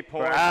 3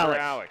 points for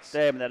Alex.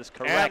 Damn, that is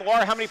correct. And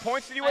Laura, how many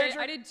points did you wager?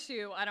 I did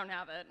 2. I don't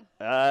have it.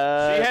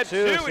 She had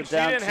 2 so and she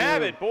down didn't 2.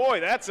 have it. Boy,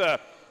 that's a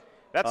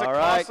All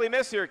right. costly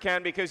miss here,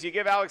 Ken, because you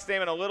give Alex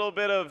Damon a little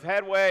bit of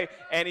headway,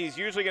 and he's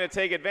usually going to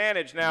take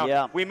advantage.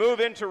 Now, we move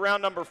into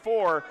round number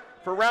 4.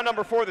 For round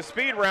number 4, the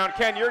speed round,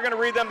 Ken, you're going to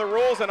read them the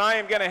rules, and I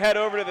am going to head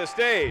over to the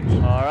stage.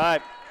 All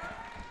right.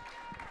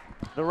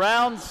 The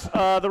rounds,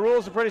 the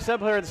rules are pretty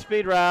simple here in the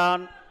speed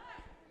round.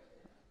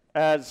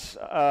 As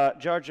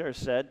Jar Jar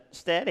said,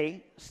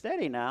 steady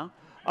now.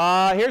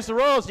 Here's the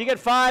rules. You get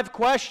 5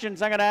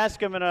 questions. I'm going to ask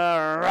them in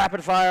a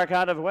rapid-fire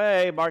kind of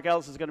way. Mark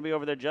Ellis is going to be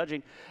over there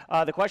judging.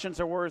 The questions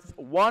are worth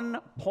 1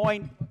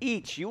 point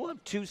each. You will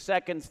have 2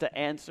 seconds to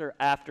answer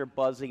after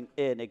buzzing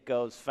in. It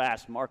goes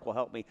fast. Mark will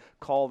help me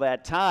call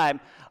that time.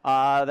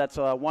 That's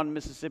 1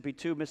 Mississippi,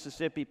 2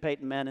 Mississippi.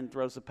 Peyton Manning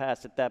throws the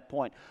pass at that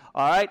point.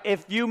 All right.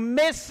 If you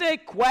miss a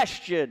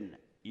question,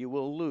 you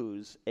will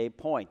lose a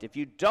point. If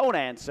you don't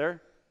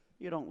answer,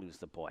 you don't lose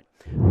the point.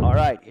 All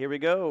right, here we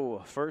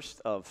go.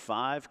 First of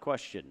 5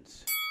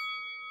 questions.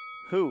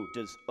 Who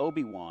does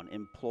Obi-Wan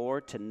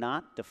implore to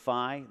not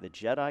defy the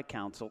Jedi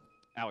Council?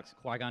 Alex,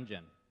 Qui-Gon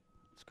Jinn.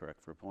 That's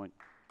correct for a point.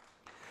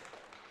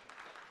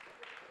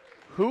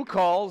 Who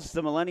calls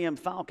the Millennium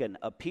Falcon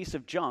a piece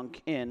of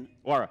junk in...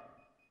 Laura.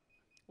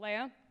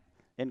 Leia.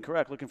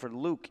 Incorrect. Looking for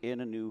Luke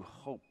in A New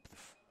Hope.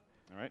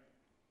 All right.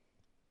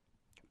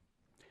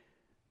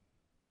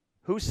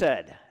 Who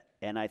said...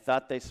 And I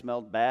thought they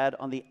smelled bad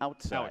on the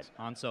outside. Alex,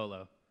 Han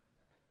Solo.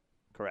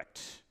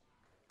 Correct.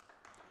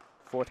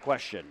 4th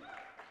question.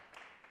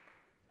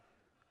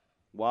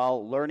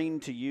 While learning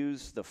to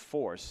use the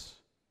Force,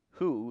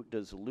 who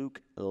does Luke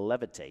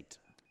levitate?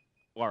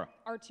 Laura.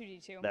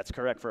 R2-D2. That's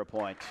correct for a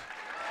point.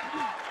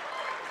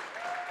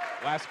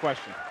 Last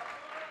question.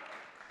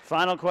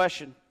 Final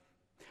question.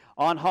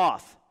 On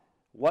Hoth,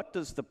 what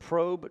does the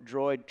probe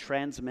droid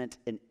transmit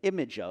an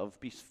image of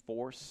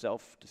before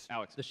self-destruct?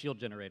 Alex, the shield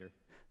generator.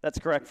 That's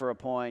correct for a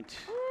point.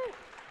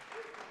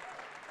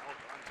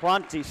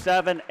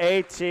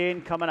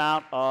 27-18 coming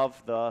out of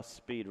the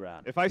speed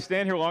round. If I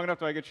stand here long enough,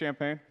 do I get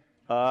champagne?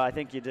 I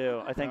think you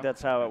do. I think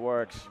that's how it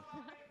works.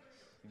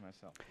 See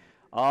myself.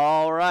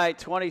 All right,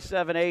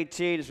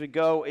 27-18 as we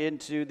go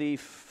into the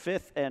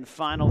 5th and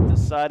final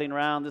deciding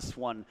round. This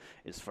one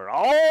is for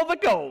all the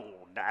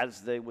gold,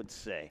 as they would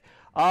say.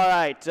 All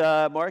right,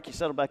 Mark, you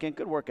settled back in.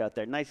 Good work out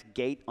there. Nice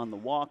gait on the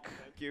walk.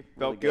 Thank you.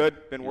 Felt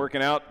good. Been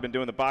working out. Been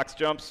doing the box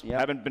jumps. Yep.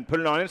 Haven't been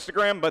putting it on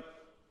Instagram, but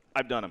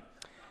I've done them.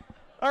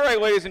 All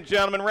right, ladies and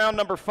gentlemen, round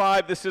number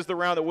 5. This is the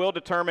round that will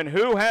determine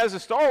who has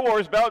a Star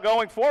Wars belt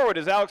going forward.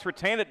 Does Alex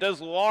retain it?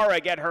 Does Laura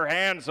get her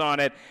hands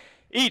on it?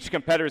 Each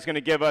competitor is going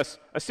to give us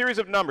a series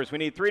of numbers. We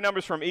need 3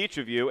 numbers from each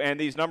of you, and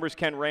these numbers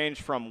can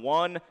range from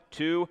 1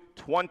 to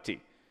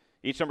 20.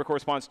 Each number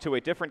corresponds to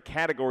a different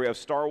category of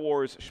Star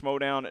Wars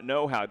Schmodown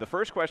know-how. The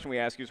first question we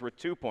ask you is worth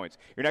 2 points.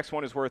 Your next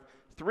one is worth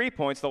 3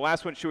 points. The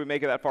last one, should we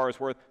make it that far, is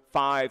worth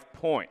 5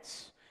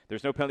 points.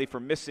 There's no penalty for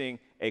missing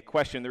a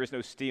question. There is no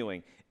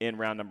stealing in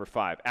round number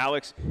 5.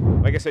 Alex,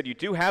 like I said, you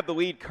do have the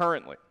lead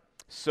currently.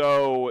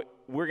 So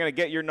we're going to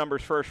get your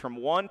numbers first from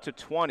 1 to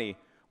 20.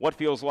 What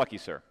feels lucky,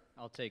 sir?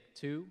 I'll take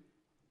 2,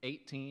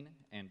 18,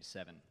 and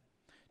 7.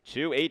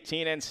 2,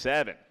 18, and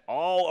 7.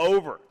 All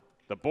over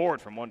the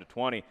board from 1 to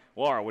 20.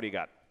 Laura, what do you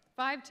got?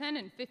 5, 10,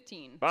 and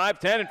 15. 5,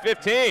 10, and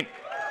 15.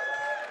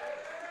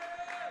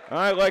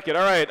 I like it.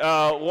 All right,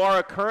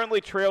 Laura currently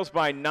trails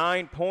by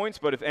 9 points,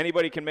 but if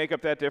anybody can make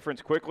up that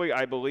difference quickly,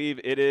 I believe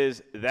it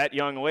is that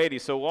young lady.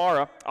 So,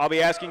 Laura, I'll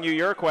be asking you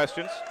your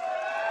questions.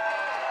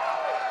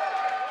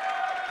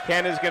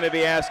 Ken is going to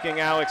be asking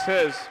Alex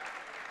his.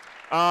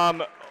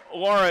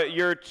 Laura,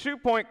 your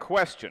 2-point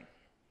question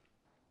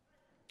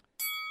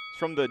is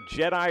from the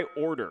Jedi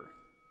Order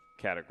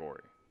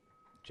category.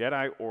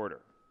 Jedi Order.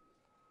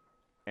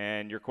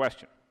 And your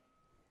question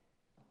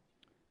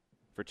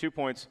for 2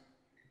 points.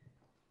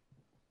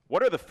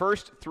 What are the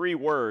first 3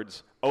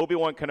 words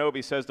Obi-Wan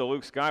Kenobi says to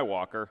Luke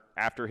Skywalker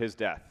after his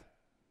death?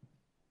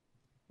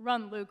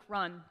 Run, Luke,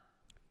 run.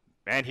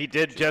 And he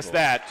did just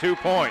that. 2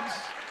 points.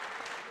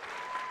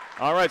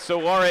 All right, so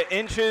Laura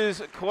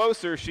inches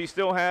closer. She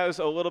still has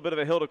a little bit of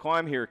a hill to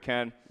climb here,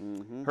 Ken.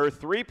 Mm-hmm. Her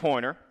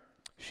 3-pointer,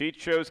 she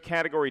chose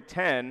category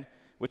 10,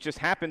 which just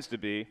happens to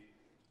be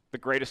the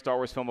greatest Star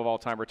Wars film of all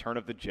time, Return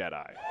of the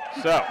Jedi.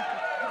 So,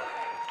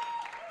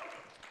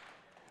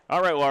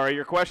 all right, Laura,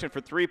 your question for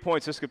 3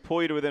 points. This could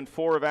pull you to within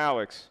 4 of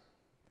Alex.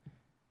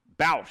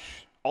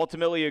 Bausch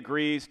ultimately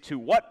agrees to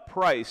what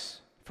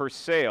price for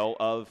sale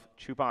of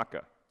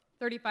Chewbacca?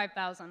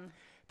 $35,000.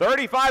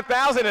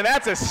 $35,000, and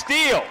that's a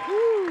steal.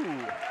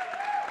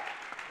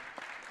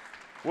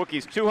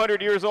 Wookiee's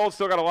 200 years old,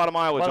 still got a lot of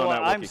mileage By the on way,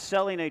 that Wookiee. I'm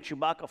selling a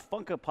Chewbacca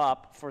Funko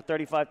Pop for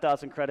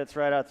 35,000 credits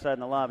right outside in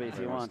the lobby if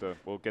you want.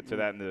 We'll get to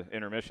that in the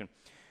intermission.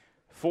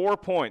 4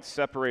 points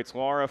separates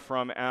Laura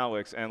from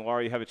Alex, and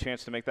Laura, you have a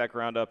chance to make that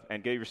ground up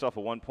and give yourself a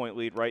 1-point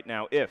lead right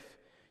now if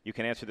you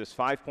can answer this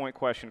 5-point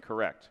question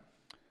correct.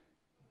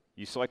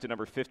 You selected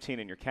number 15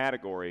 in your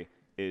category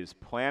is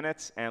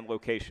planets and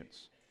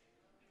locations.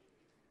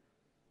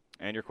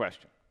 And your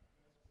question.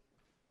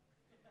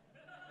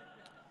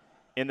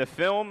 In the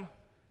film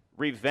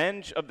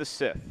Revenge of the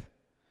Sith,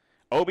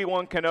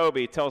 Obi-Wan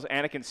Kenobi tells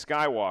Anakin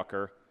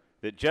Skywalker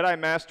that Jedi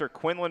Master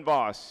Quinlan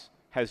Vos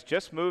has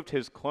just moved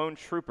his clone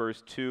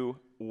troopers to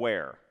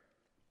where?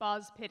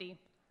 Boz Pity.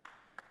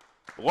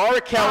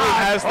 Laura Kelly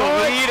has the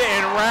lead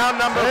in round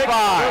number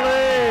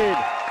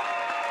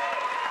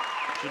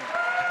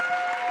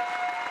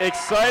 5.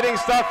 Exciting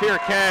stuff here,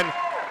 Ken.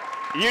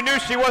 You knew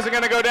she wasn't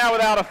going to go down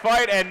without a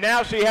fight, and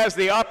now she has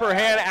the upper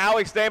hand.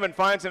 Alex Damon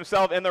finds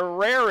himself in the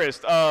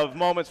rarest of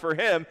moments for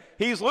him.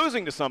 He's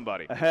losing to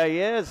somebody. He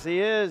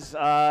is.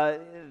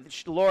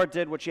 Laura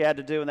did what she had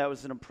to do, and that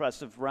was an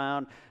impressive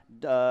round.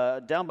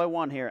 Down by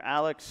 1 here.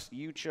 Alex,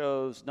 you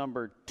chose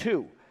number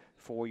 2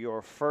 for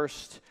your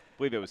first. I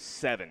believe it was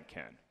 7,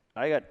 Ken.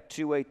 I got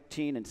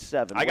 218 and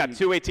 7. I got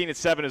 218 and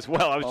 7 as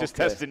well. I was just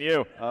testing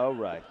you. All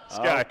right.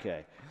 Sky.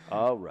 Okay.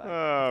 All right.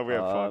 Oh, we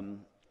have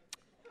fun.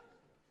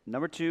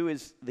 Number 2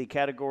 is the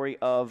category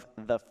of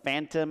The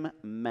Phantom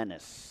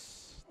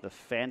Menace. The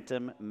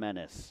Phantom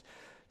Menace.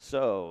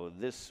 So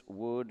this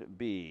would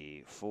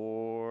be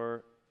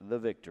for the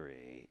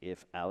victory,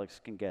 if Alex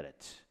can get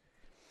it.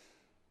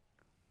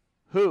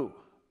 Who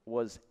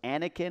was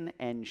Anakin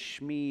and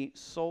Shmi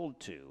sold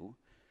to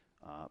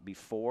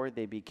before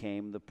they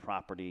became the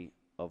property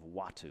of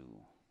Watu?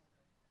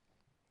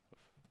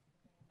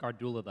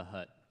 Gardula the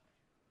Hutt.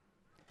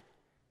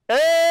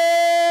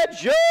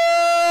 It's your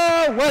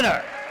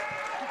winner!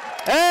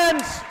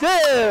 And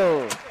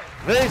still,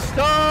 the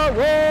Star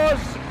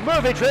Wars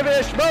Movie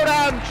Trivia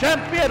Schmoedown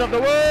Champion of the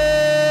World,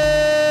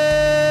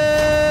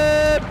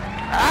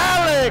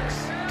 Alex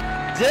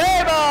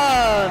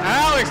Damon!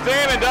 Alex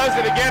Damon does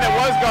it again. It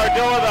was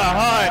Gardula the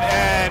Hutt.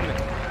 And,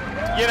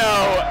 you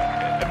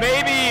know,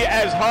 maybe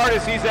as hard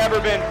as he's ever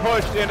been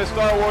pushed in a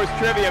Star Wars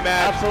trivia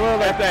match.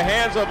 Absolutely. At the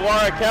hands of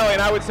Laura Kelly.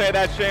 And I would say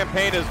that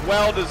champagne is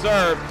well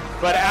deserved.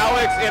 But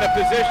Alex in a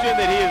position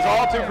that he is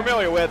all too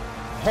familiar with,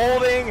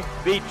 holding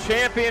the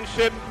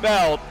championship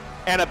belt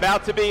and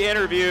about to be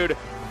interviewed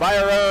by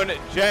our own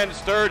Jen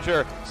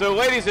Sturger. So,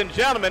 ladies and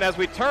gentlemen, as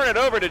we turn it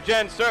over to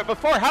Jen Sturger,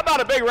 how about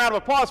a big round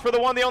of applause for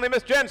the one, the only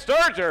Miss Jen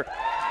Sturger?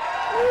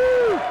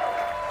 Woo.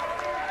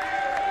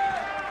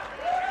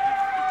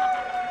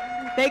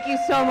 Thank you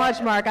so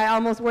much, Mark. I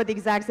almost wore the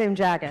exact same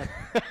jacket.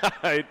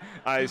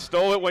 I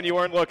stole it when you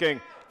weren't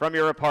looking from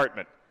your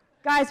apartment.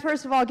 Guys,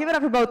 first of all, give it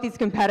up for both these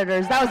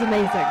competitors. That was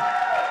amazing.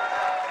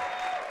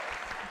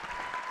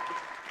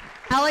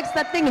 Alex,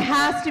 that thing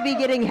has to be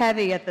getting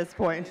heavy at this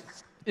point.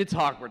 It's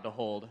awkward to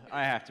hold,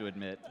 I have to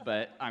admit,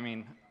 but I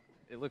mean,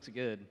 it looks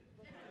good.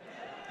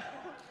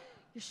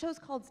 Your show's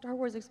called Star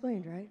Wars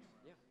Explained, right?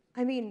 Yeah.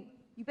 I mean,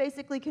 you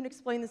basically can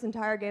explain this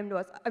entire game to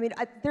us. I mean,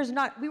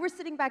 we were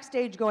sitting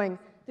backstage going,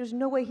 there's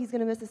no way he's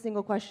going to miss a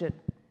single question.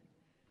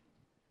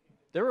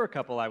 There were a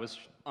couple I was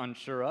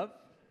unsure of.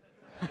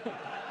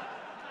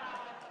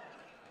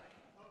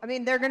 I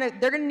mean, they're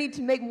gonna need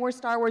to make more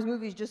Star Wars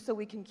movies just so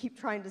we can keep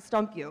trying to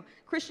stump you.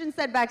 Christian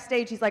said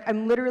backstage, he's like,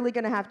 I'm literally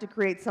gonna have to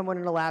create someone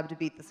in a lab to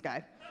beat this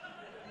guy.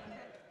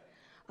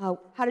 How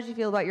did you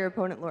feel about your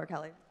opponent, Laura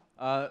Kelly?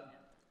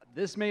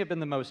 This may have been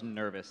the most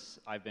nervous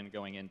I've been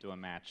going into a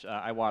match.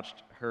 I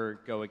watched her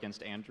go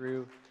against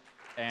Andrew,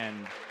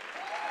 and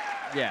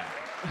yeah.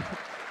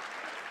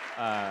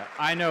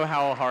 I know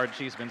how hard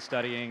she's been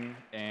studying,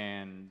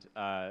 and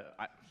I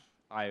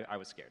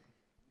was scared.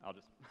 I'll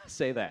just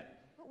say that.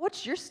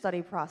 What's your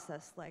study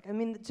process like? I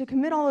mean, to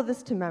commit all of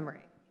this to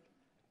memory.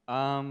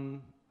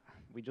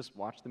 We just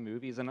watch the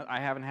movies, and I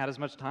haven't had as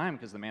much time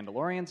because The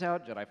Mandalorian's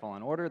out, Jedi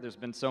Fallen Order. There's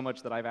been so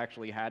much that I've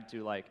actually had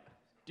to like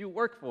do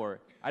work for.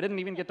 I didn't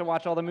even get to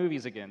watch all the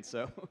movies again,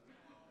 so.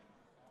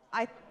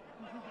 I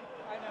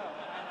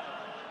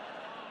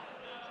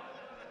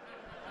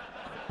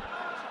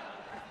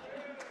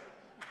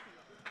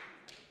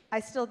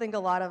still think a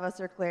lot of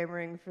us are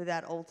clamoring for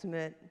that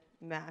ultimate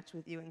match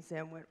with you and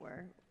Sam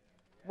Witwer.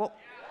 Well,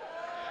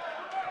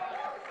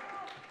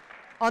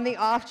 on the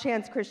off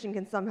chance Christian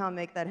can somehow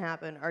make that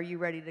happen, are you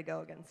ready to go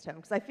against him?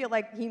 Because I feel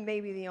like he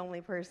may be the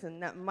only person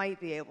that might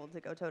be able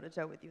to go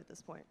toe-to-toe with you at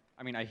this point.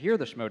 I mean, I hear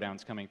the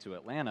Schmodown's coming to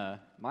Atlanta,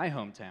 my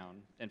hometown,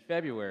 in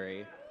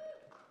February.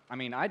 I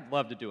mean, I'd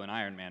love to do an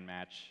Iron Man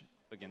match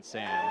against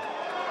Sam.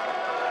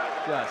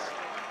 Just.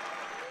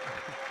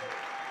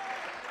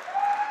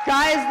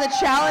 Guys, the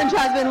challenge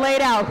has been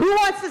laid out. Who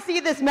wants to see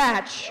this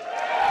match?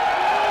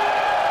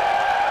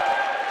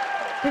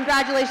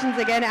 Congratulations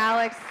again,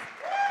 Alex.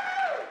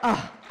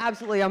 Oh,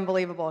 absolutely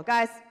unbelievable.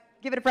 Guys,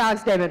 give it for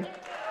Alex Damon.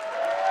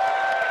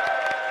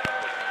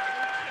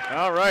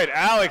 All right,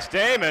 Alex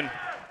Damon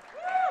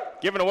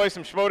giving away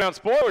some Schmodown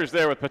spoilers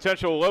there with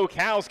potential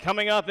locales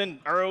coming up in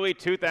early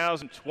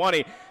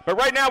 2020. But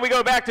right now we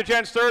go back to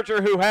Jen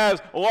Sturger, who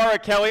has Laura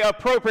Kelly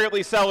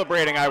appropriately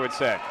celebrating, I would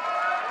say.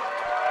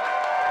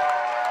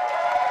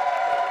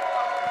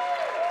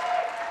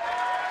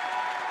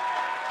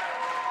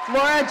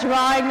 Laura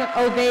drawing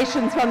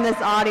ovations from this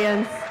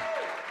audience.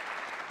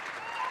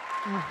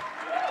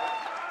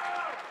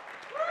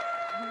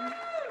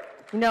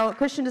 You know,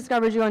 Christian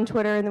discovered you on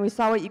Twitter, and then we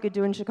saw what you could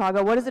do in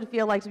Chicago. What does it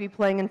feel like to be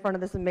playing in front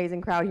of this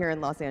amazing crowd here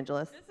in Los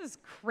Angeles? This is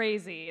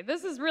crazy.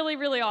 This is really,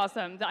 really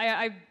awesome.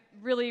 I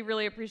really,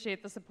 really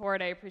appreciate the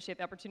support. I appreciate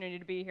the opportunity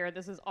to be here.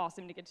 This is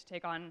awesome to get to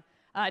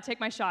take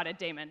my shot at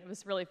Damon. It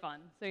was really fun.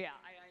 So yeah,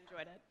 I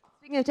enjoyed it.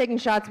 Speaking of taking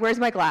shots, where's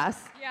my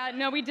glass? Yeah,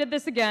 no, we did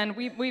this again.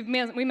 We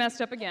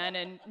messed up again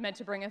and meant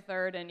to bring a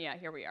third, and yeah,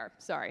 here we are.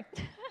 Sorry.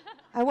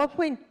 At what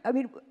point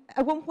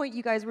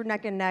you guys were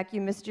neck and neck. You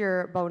missed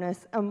your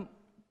bonus.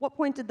 What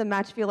point did the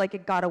match feel like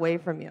it got away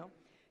from you?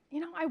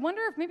 You know, I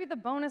wonder if maybe the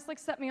bonus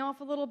set me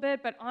off a little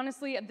bit, but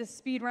honestly, at the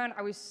speed round,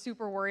 I was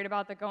super worried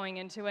about that going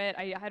into it.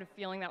 I had a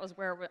feeling that was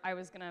where I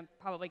was gonna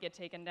probably get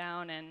taken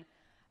down, and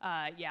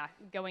yeah,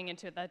 going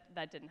into it,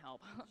 that didn't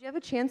help. Did you have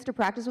a chance to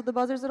practice with the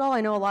buzzers at all?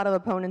 I know a lot of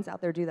opponents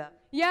out there do that.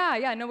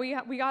 Yeah, no,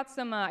 we got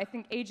some, I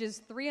think,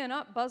 ages 3 and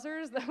up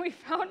buzzers that we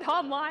found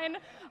online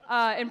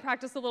and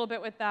practiced a little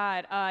bit with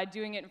that.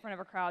 Doing it in front of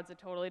a crowd's a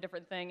totally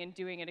different thing, and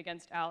doing it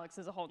against Alex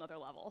is a whole nother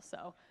level,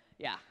 so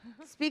yeah.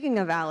 Speaking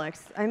of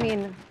Alex, I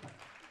mean,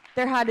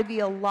 there had to be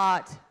a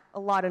lot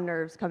of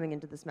nerves coming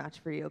into this match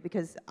for you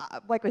because,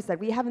 like I said,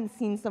 we haven't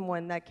seen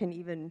someone that can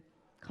even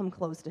come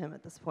close to him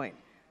at this point.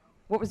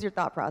 What was your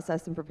thought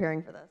process in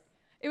preparing for this?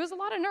 It was a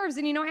lot of nerves,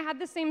 and you know, I had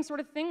the same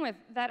sort of thing with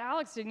that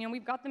Alex did. You know,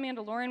 we've got The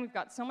Mandalorian, we've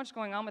got so much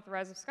going on with The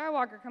Rise of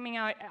Skywalker coming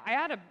out.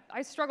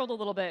 I struggled a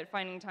little bit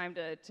finding time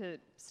to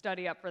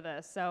study up for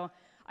this, so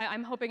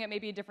I'm hoping at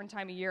maybe a different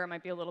time of year it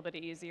might be a little bit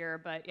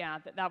easier, but yeah,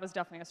 that was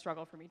definitely a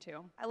struggle for me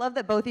too. I love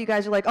that both of you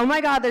guys are like, oh my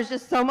God, there's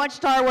just so much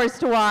Star Wars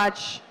to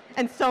watch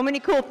and so many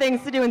cool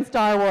things to do in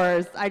Star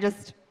Wars. I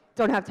just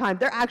don't have time.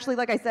 They're actually,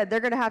 like I said, they're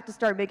going to have to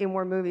start making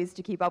more movies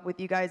to keep up with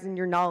you guys and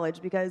your knowledge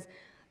because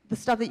the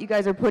stuff that you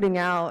guys are putting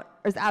out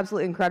is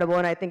absolutely incredible,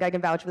 and I think I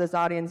can vouch for this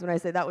audience when I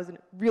say that was a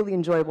really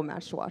enjoyable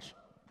match to watch.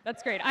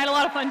 That's great. I had a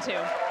lot of fun too.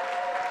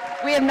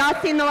 We have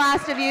not seen the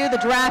last of you. The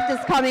draft is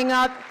coming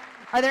up.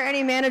 Are there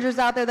any managers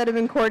out there that have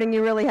been courting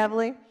you really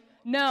heavily?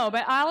 No,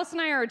 but Alice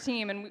and I are a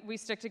team, and we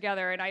stick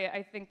together, and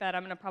I think that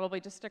I'm going to probably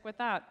just stick with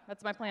that.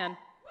 That's my plan.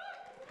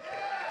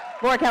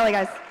 Laura Kelly,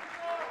 guys.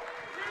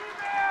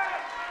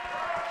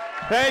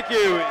 Thank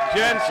you,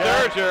 Jen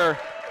Sturger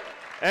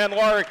and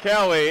Laura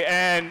Kelly.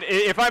 And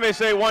if I may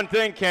say one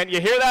thing, Ken,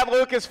 you hear that,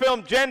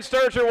 Lucasfilm? Jen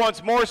Sturger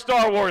wants more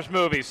Star Wars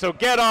movies, so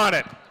get on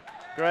it.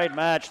 Great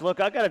match. Look,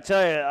 I got to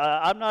tell you,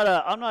 I'm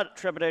not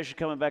trepidation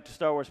coming back to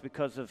Star Wars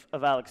because of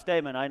Alex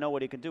Damon. I know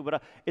what he can do,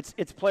 but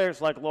it's players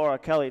like Laura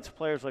Kelly, it's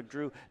players like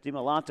Drew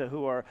DiMolanta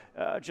who are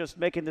just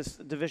making this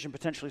division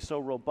potentially so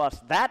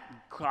robust. That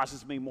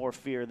causes me more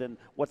fear than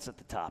what's at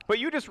the top. But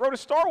you just wrote a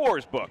Star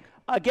Wars book.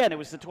 Again, it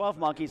was the 12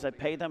 Monkeys. I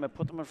paid them, I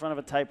put them in front of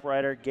a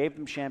typewriter, gave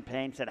them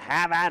champagne, said,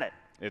 have at it.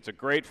 It's a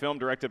great film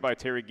directed by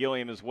Terry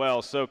Gilliam as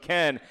well. So,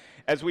 Ken,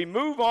 as we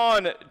move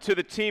on to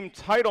the team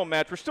title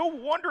match, we're still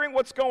wondering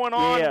what's going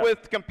on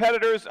with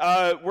competitors.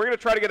 We're going to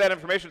try to get that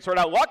information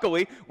sorted out.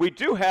 Luckily, we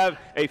do have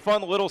a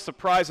fun little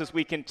surprise as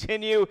we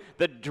continue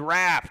the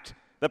draft,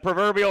 the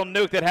proverbial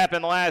nuke that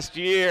happened last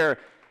year.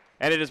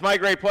 And it is my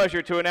great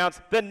pleasure to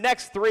announce the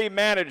next 3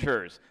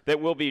 managers that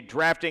will be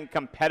drafting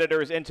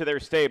competitors into their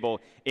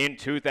stable in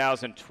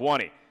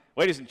 2020.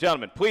 Ladies and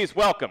gentlemen, please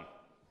welcome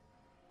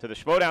to the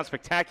Schmodown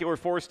Spectacular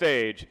 4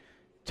 stage,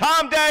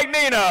 Tom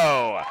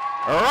Dagnino,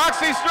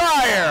 Roxy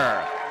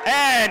Stryer,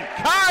 and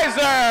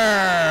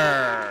Kaiser.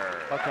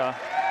 Okay.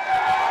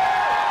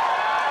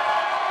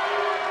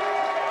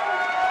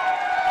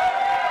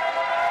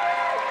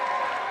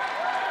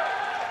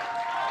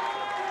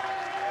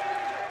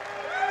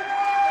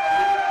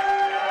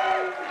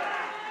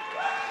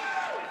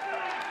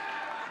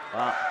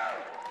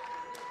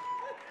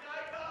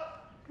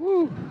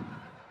 Woo.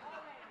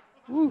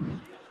 Woo.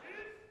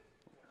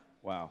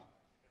 Wow.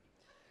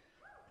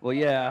 Well,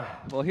 yeah.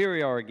 Well, here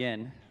we are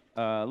again.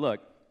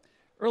 Look,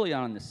 early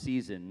on in the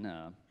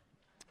season,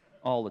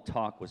 all the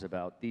talk was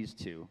about these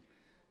two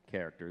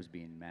characters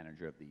being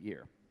manager of the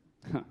year.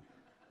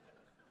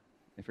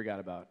 They forgot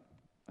about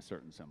a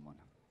certain someone.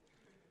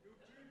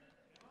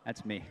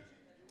 That's me.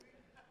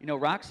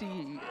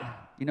 Roxy,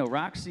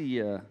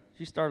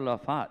 she started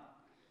off hot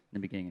in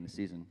the beginning of the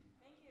season.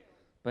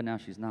 But now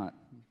she's not.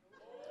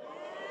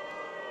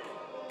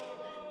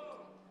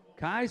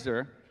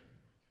 Kaiser,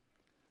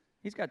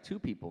 he's got 2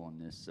 people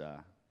in this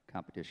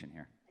competition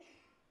here.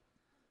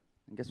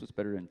 And guess what's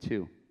better than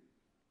 2?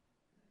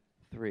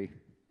 3.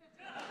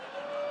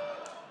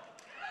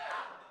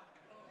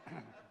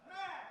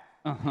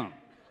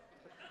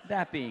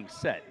 That being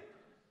said,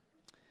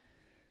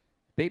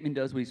 Bateman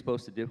does what he's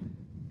supposed to do,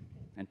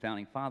 and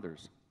Founding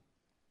Fathers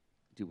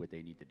do what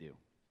they need to do.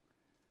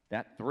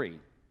 That 3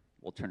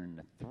 will turn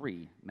into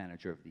 3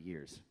 Manager of the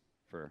Years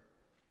for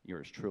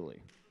yours truly.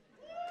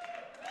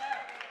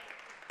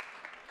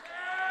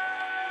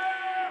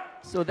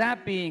 So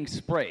that being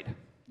sprayed,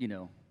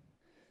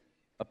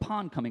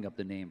 upon coming up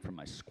the name from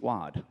my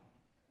squad,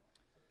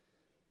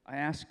 I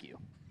ask you,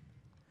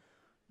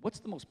 what's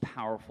the most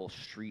powerful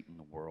street in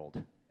the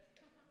world?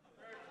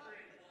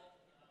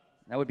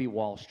 That would be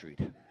Wall Street.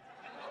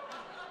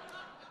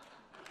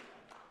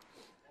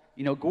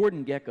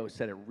 Gordon Gekko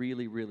said it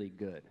really, really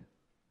good.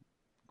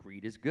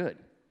 Greed is good.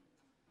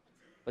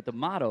 But the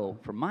motto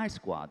for my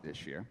squad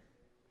this year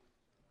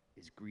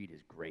is greed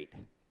is great.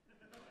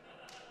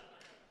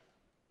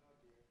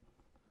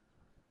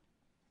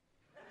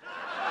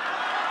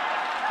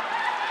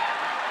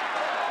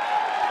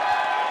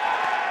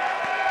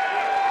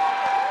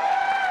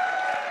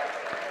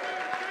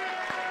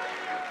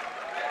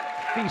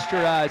 Feast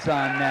your eyes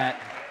on that.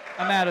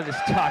 I'm out of this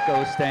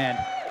taco stand.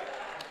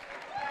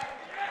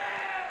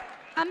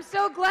 I'm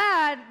so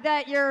glad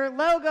that your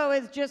logo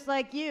is just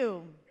like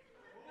you,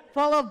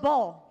 full of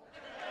bull.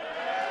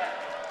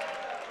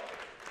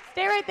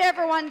 Stay right there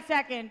for 1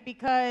 second,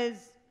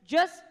 because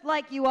just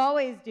like you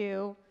always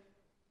do,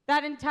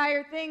 that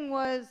entire thing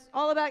was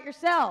all about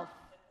yourself.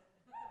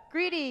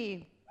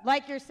 Greedy,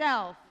 like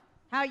yourself,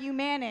 how you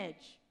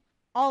manage,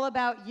 all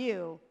about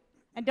you.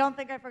 And don't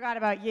think I forgot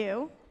about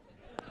you.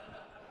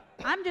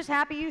 I'm just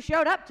happy you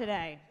showed up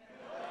today.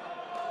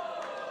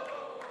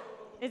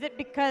 Is it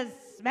because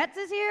Smets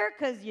is here?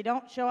 Because you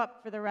don't show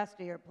up for the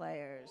rest of your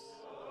players.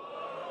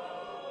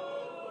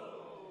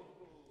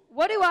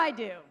 What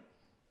do?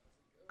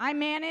 I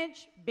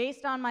manage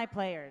based on my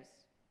players.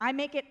 I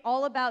make it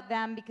all about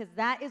them because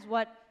that is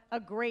what a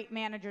great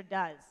manager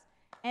does.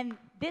 And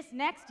this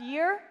next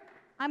year,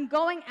 I'm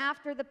going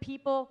after the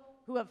people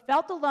who have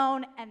felt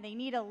alone and they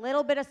need a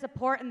little bit of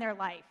support in their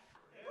life.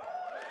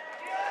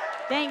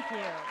 Thank you.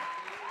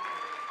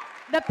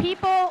 The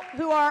people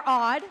who are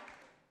odd,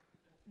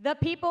 the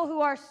people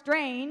who are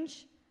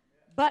strange,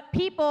 but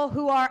people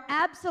who are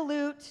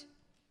absolute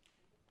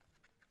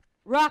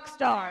rock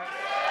stars.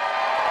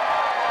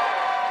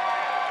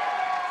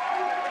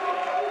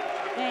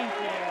 Thank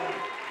you.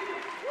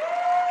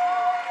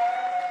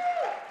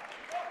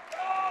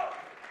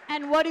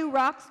 And what do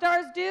rock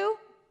stars do?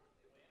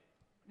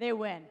 They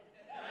win.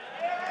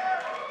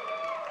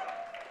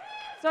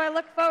 So I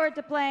look forward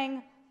to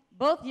playing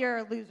both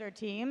your loser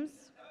teams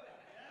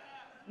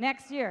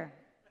next year.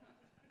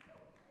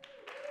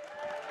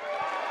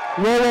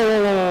 Whoa, whoa,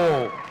 whoa,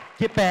 whoa, whoa.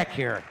 Get back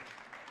here,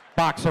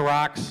 box of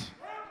rocks.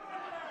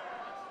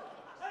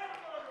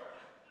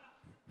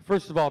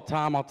 First of all,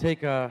 Tom, I'll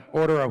take a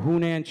order of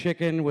Hunan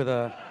chicken with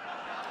a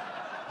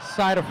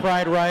side of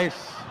fried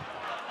rice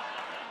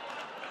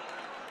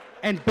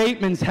and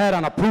Bateman's head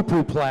on a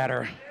poo-poo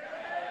platter.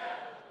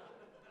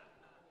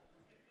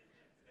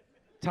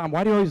 Tom,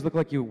 why do you always look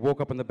like you woke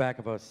up in the back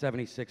of a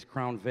 76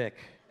 Crown Vic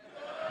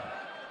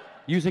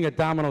using a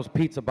Domino's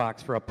pizza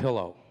box for a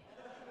pillow?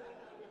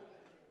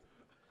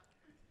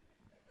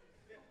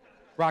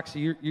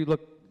 Roxy, you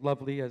look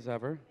lovely as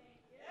ever.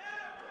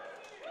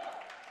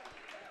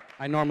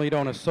 I normally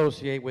don't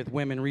associate with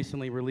women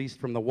recently released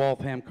from the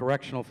Waltham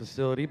Correctional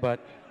Facility, but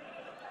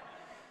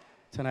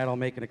tonight I'll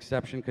make an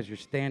exception because you're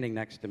standing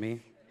next to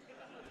me.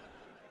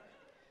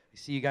 I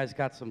see you guys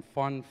got some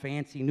fun,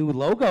 fancy new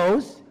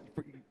logos.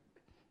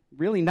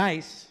 Really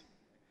nice.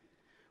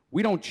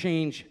 We don't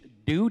change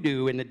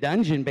doo-doo in the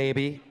dungeon,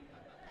 baby.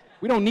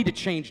 We don't need to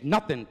change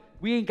nothing.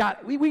 We've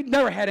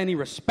never had any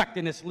respect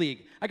in this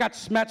league. I got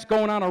Smets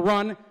going on a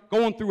run,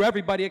 going through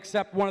everybody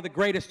except one of the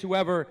greatest who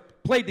ever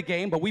played the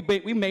game, but we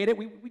made it.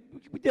 We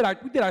did our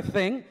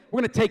thing.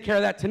 We're going to take care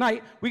of that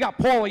tonight. We got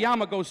Paul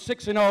Oyama goes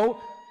 6-0.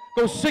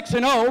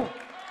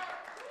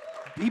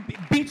 He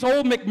beats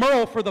old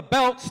McMurrow for the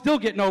belt, still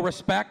get no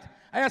respect.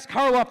 I asked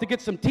Karloff to get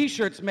some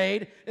T-shirts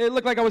made. It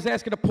looked like I was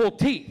asking to pull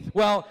teeth.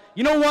 Well,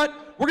 you know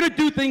what? We're going to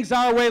do things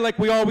our way like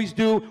we always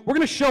do. We're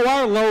going to show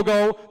our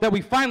logo that we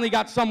finally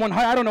got someone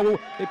hired. I don't know,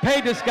 they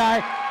paid this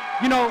guy.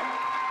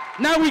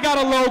 Now we got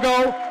a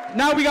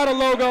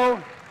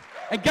logo.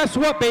 And guess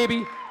what,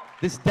 baby?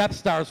 This Death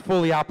Star is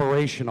fully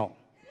operational.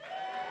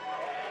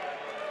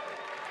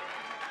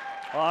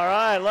 All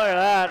right, look at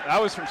that.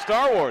 That was from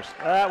Star Wars.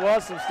 That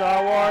was from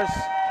Star Wars.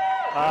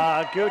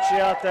 Gucci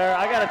out there.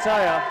 I got to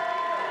tell you.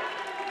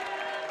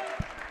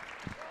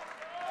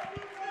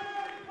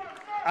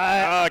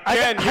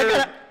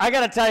 Ken, I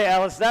got to tell you,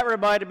 Alice, that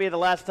reminded me of the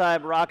last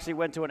time Roxy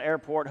went to an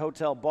airport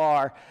hotel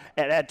bar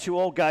and had two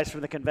old guys from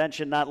the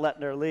convention not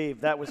letting her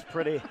leave. That was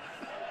pretty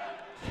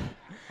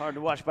hard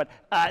to watch. But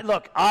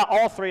look,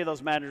 all three of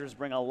those managers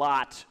bring a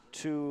lot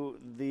to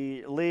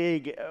the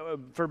league,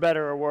 for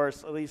better or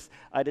worse. At least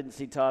I didn't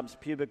see Tom's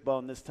pubic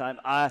bone this time.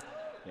 I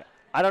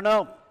don't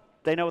know.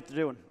 They know what they're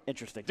doing.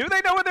 Interesting. Do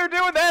they know what they're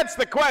doing? That's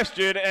the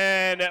question,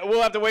 and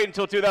we'll have to wait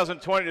until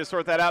 2020 to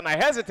sort that out. And I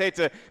hesitate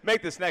to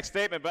make this next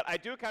statement, but I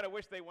do kind of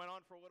wish they went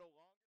on for a little longer.